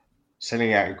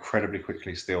selling out incredibly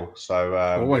quickly still.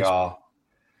 So we are.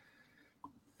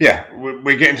 Yeah,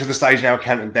 we're getting to the stage now,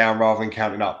 counting down rather than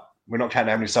counting up. We're not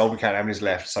counting how many sold, we're counting how many's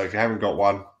left. So if you haven't got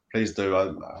one, please do.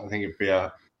 I think it'd be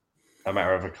a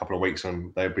matter of a couple of weeks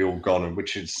and they'll be all gone, and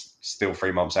which is still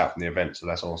 3 months out from the event. So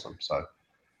that's awesome. So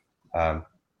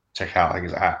check out, I think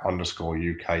it's at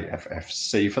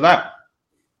 _UKFFC for that.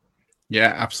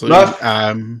 Yeah, absolutely.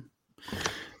 I'm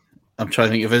trying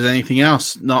to think if there's anything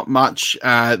else. Not much.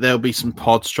 There'll be some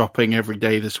pods dropping every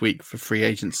day this week for free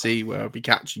agency, where I'll be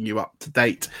catching you up to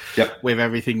date with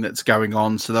everything that's going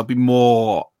on. So there'll be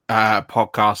more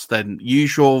podcast than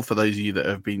usual. For those of you that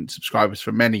have been subscribers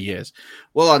for many years,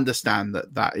 will understand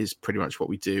that is pretty much what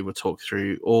we do. We'll talk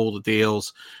through all the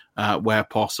deals where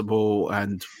possible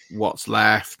and what's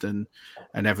left and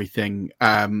everything.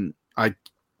 I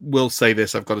will say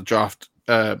this: I've got a draft.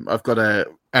 I've got a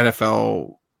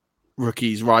NFL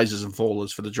rookies risers and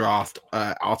fallers for the draft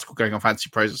article going on Fantasy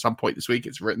Pros at some point this week.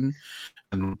 It's written,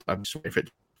 and I'm just waiting for it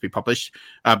to be published.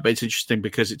 But it's interesting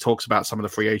because it talks about some of the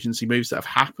free agency moves that have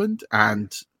happened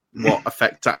and what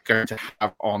effect that's going to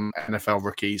have on NFL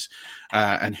rookies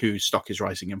and whose stock is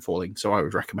rising and falling. So I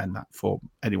would recommend that for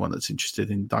anyone that's interested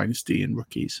in dynasty and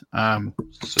rookies.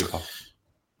 Super.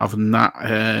 Other than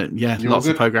that, lots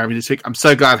of programming this week. I'm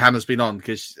so glad Hannah's been on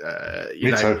because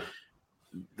you know. Too.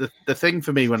 The thing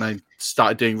for me when I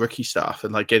started doing rookie stuff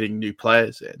and like getting new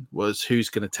players in was who's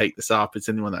going to take this up? Is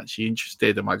anyone actually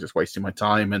interested? Am I just wasting my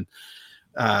time?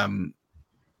 And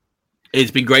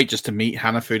it's been great just to meet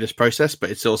Hannah through this process, but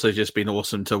it's also just been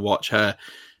awesome to watch her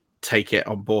take it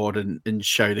on board and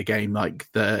show the game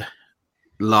like the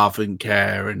love and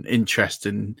care and interest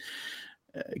and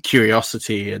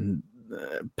curiosity and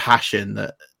passion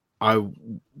that I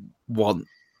want.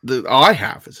 That I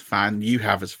have as a fan, you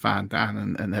have as a fan,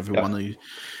 Dan, and everyone who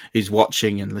is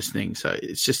watching and listening. So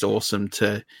it's just awesome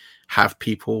to have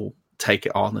people take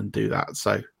it on and do that.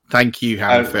 So thank you,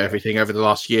 Hannah, for everything over the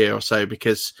last year or so,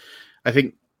 because I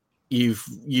think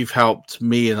you've helped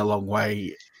me in a long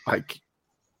way, like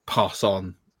pass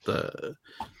on the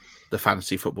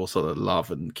fantasy football sort of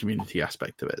love and community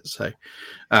aspect of it. So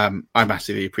I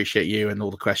massively appreciate you and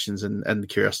all the questions and the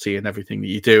curiosity and everything that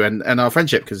you do and our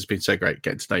friendship, because it's been so great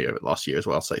getting to know you over the last year as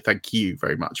well. So thank you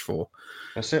very much for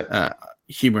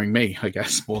humoring me, I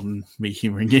guess, more than me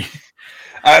humoring you.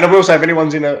 And I will say, if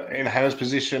anyone's in Hannah's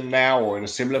position now or in a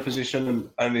similar position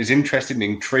and is interested and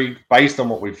intrigued based on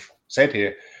what we've said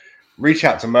here, reach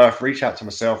out to Murph, reach out to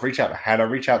myself, reach out to Hannah,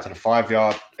 reach out to the 5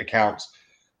 Yard accounts.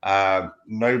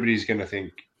 Nobody's going to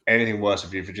think anything worse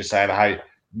of you for just saying, hey,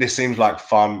 this seems like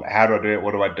fun. How do I do it?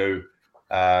 What do I do?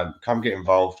 Come get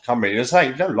involved. Come meet. Say,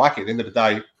 if you don't like it at the end of the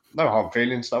day, no hard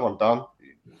feelings, no one done.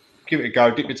 Give it a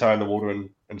go, dip your toe in the water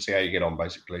and see how you get on,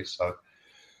 basically. So,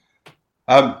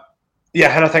 Hannah,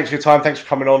 thanks for your time. Thanks for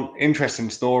coming on. Interesting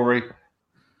story.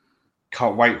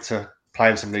 Can't wait to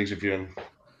play in some leagues with you and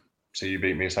see you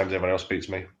beat me the same as everyone else beats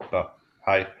me. But,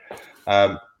 hey.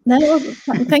 No,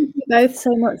 thank you both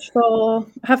so much for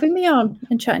having me on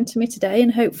and chatting to me today.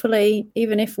 And hopefully,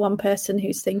 even if one person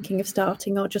who's thinking of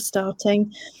starting or just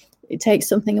starting, it takes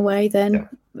something away, then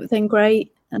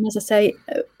great. And as I say,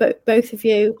 both of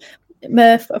you,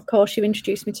 Murph, of course, you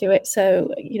introduced me to it,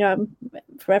 so I'm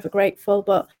forever grateful.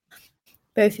 But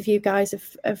both of you guys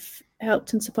have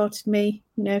helped and supported me,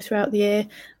 throughout the year,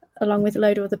 along with a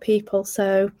load of other people.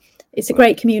 So it's a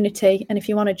great community, and if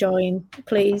you want to join,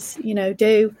 please,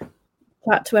 do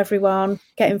chat to everyone,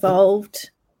 get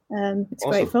involved. It's awesome.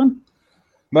 Great fun.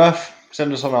 Murph,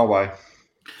 send us on our way.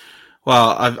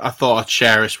 Well, I thought I'd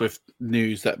share us with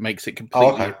news that makes it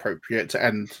completely appropriate to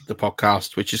end the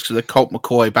podcast, which is the Colt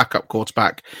McCoy backup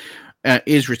quarterback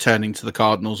is returning to the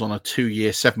Cardinals on a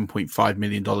 2-year, $7.5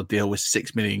 million deal with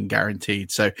 $6 million guaranteed.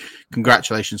 So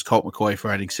congratulations, Colt McCoy, for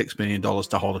earning $6 million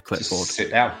to hold a clipboard. Just sit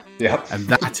down. Yeah. And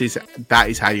that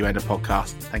is how you end a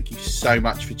podcast. Thank you so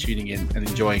much for tuning in and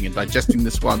enjoying and digesting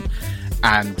this one.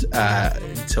 And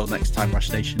until next time,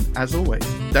 Rush Nation, as always,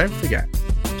 don't forget,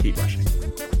 keep rushing.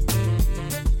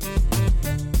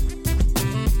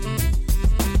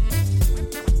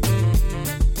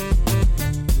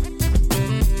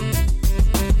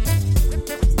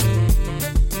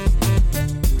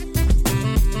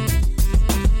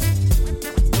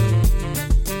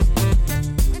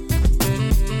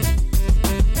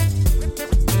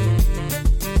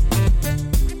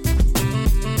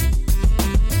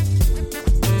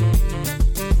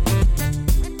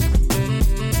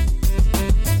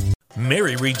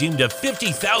 Mary redeemed a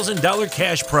 $50,000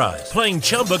 cash prize playing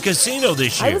Chumba Casino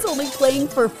this year. I was only playing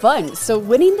for fun, so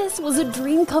winning this was a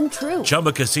dream come true.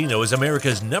 Chumba Casino is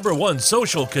America's #1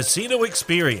 social casino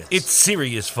experience. It's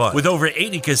serious fun. With over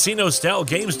 80 casino-style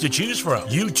games to choose from,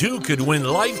 you too could win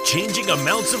life-changing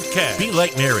amounts of cash. Be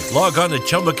like Mary. Log on to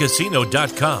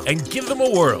ChumbaCasino.com and give them a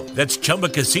whirl. That's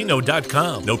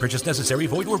ChumbaCasino.com. No purchase necessary.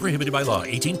 Void where prohibited by law.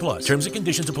 18+. Terms and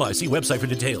conditions apply. See website for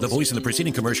details. The voice in the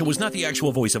preceding commercial was not the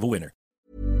actual voice of a winner.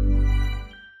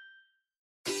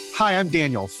 Hi, I'm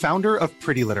Daniel, founder of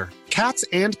Pretty Litter. Cats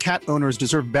and cat owners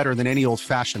deserve better than any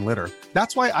old-fashioned litter.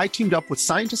 That's why I teamed up with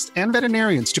scientists and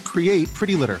veterinarians to create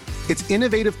Pretty Litter. Its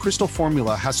innovative crystal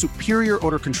formula has superior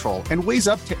odor control and weighs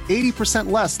up to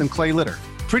 80% less than clay litter.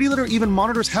 Pretty Litter even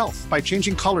monitors health by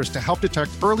changing colors to help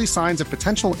detect early signs of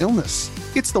potential illness.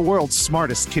 It's the world's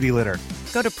smartest kitty litter.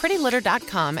 Go to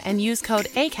prettylitter.com and use code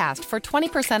ACAST for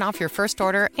 20% off your first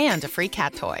order and a free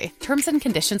cat toy. Terms and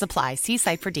conditions apply. See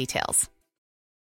site for details.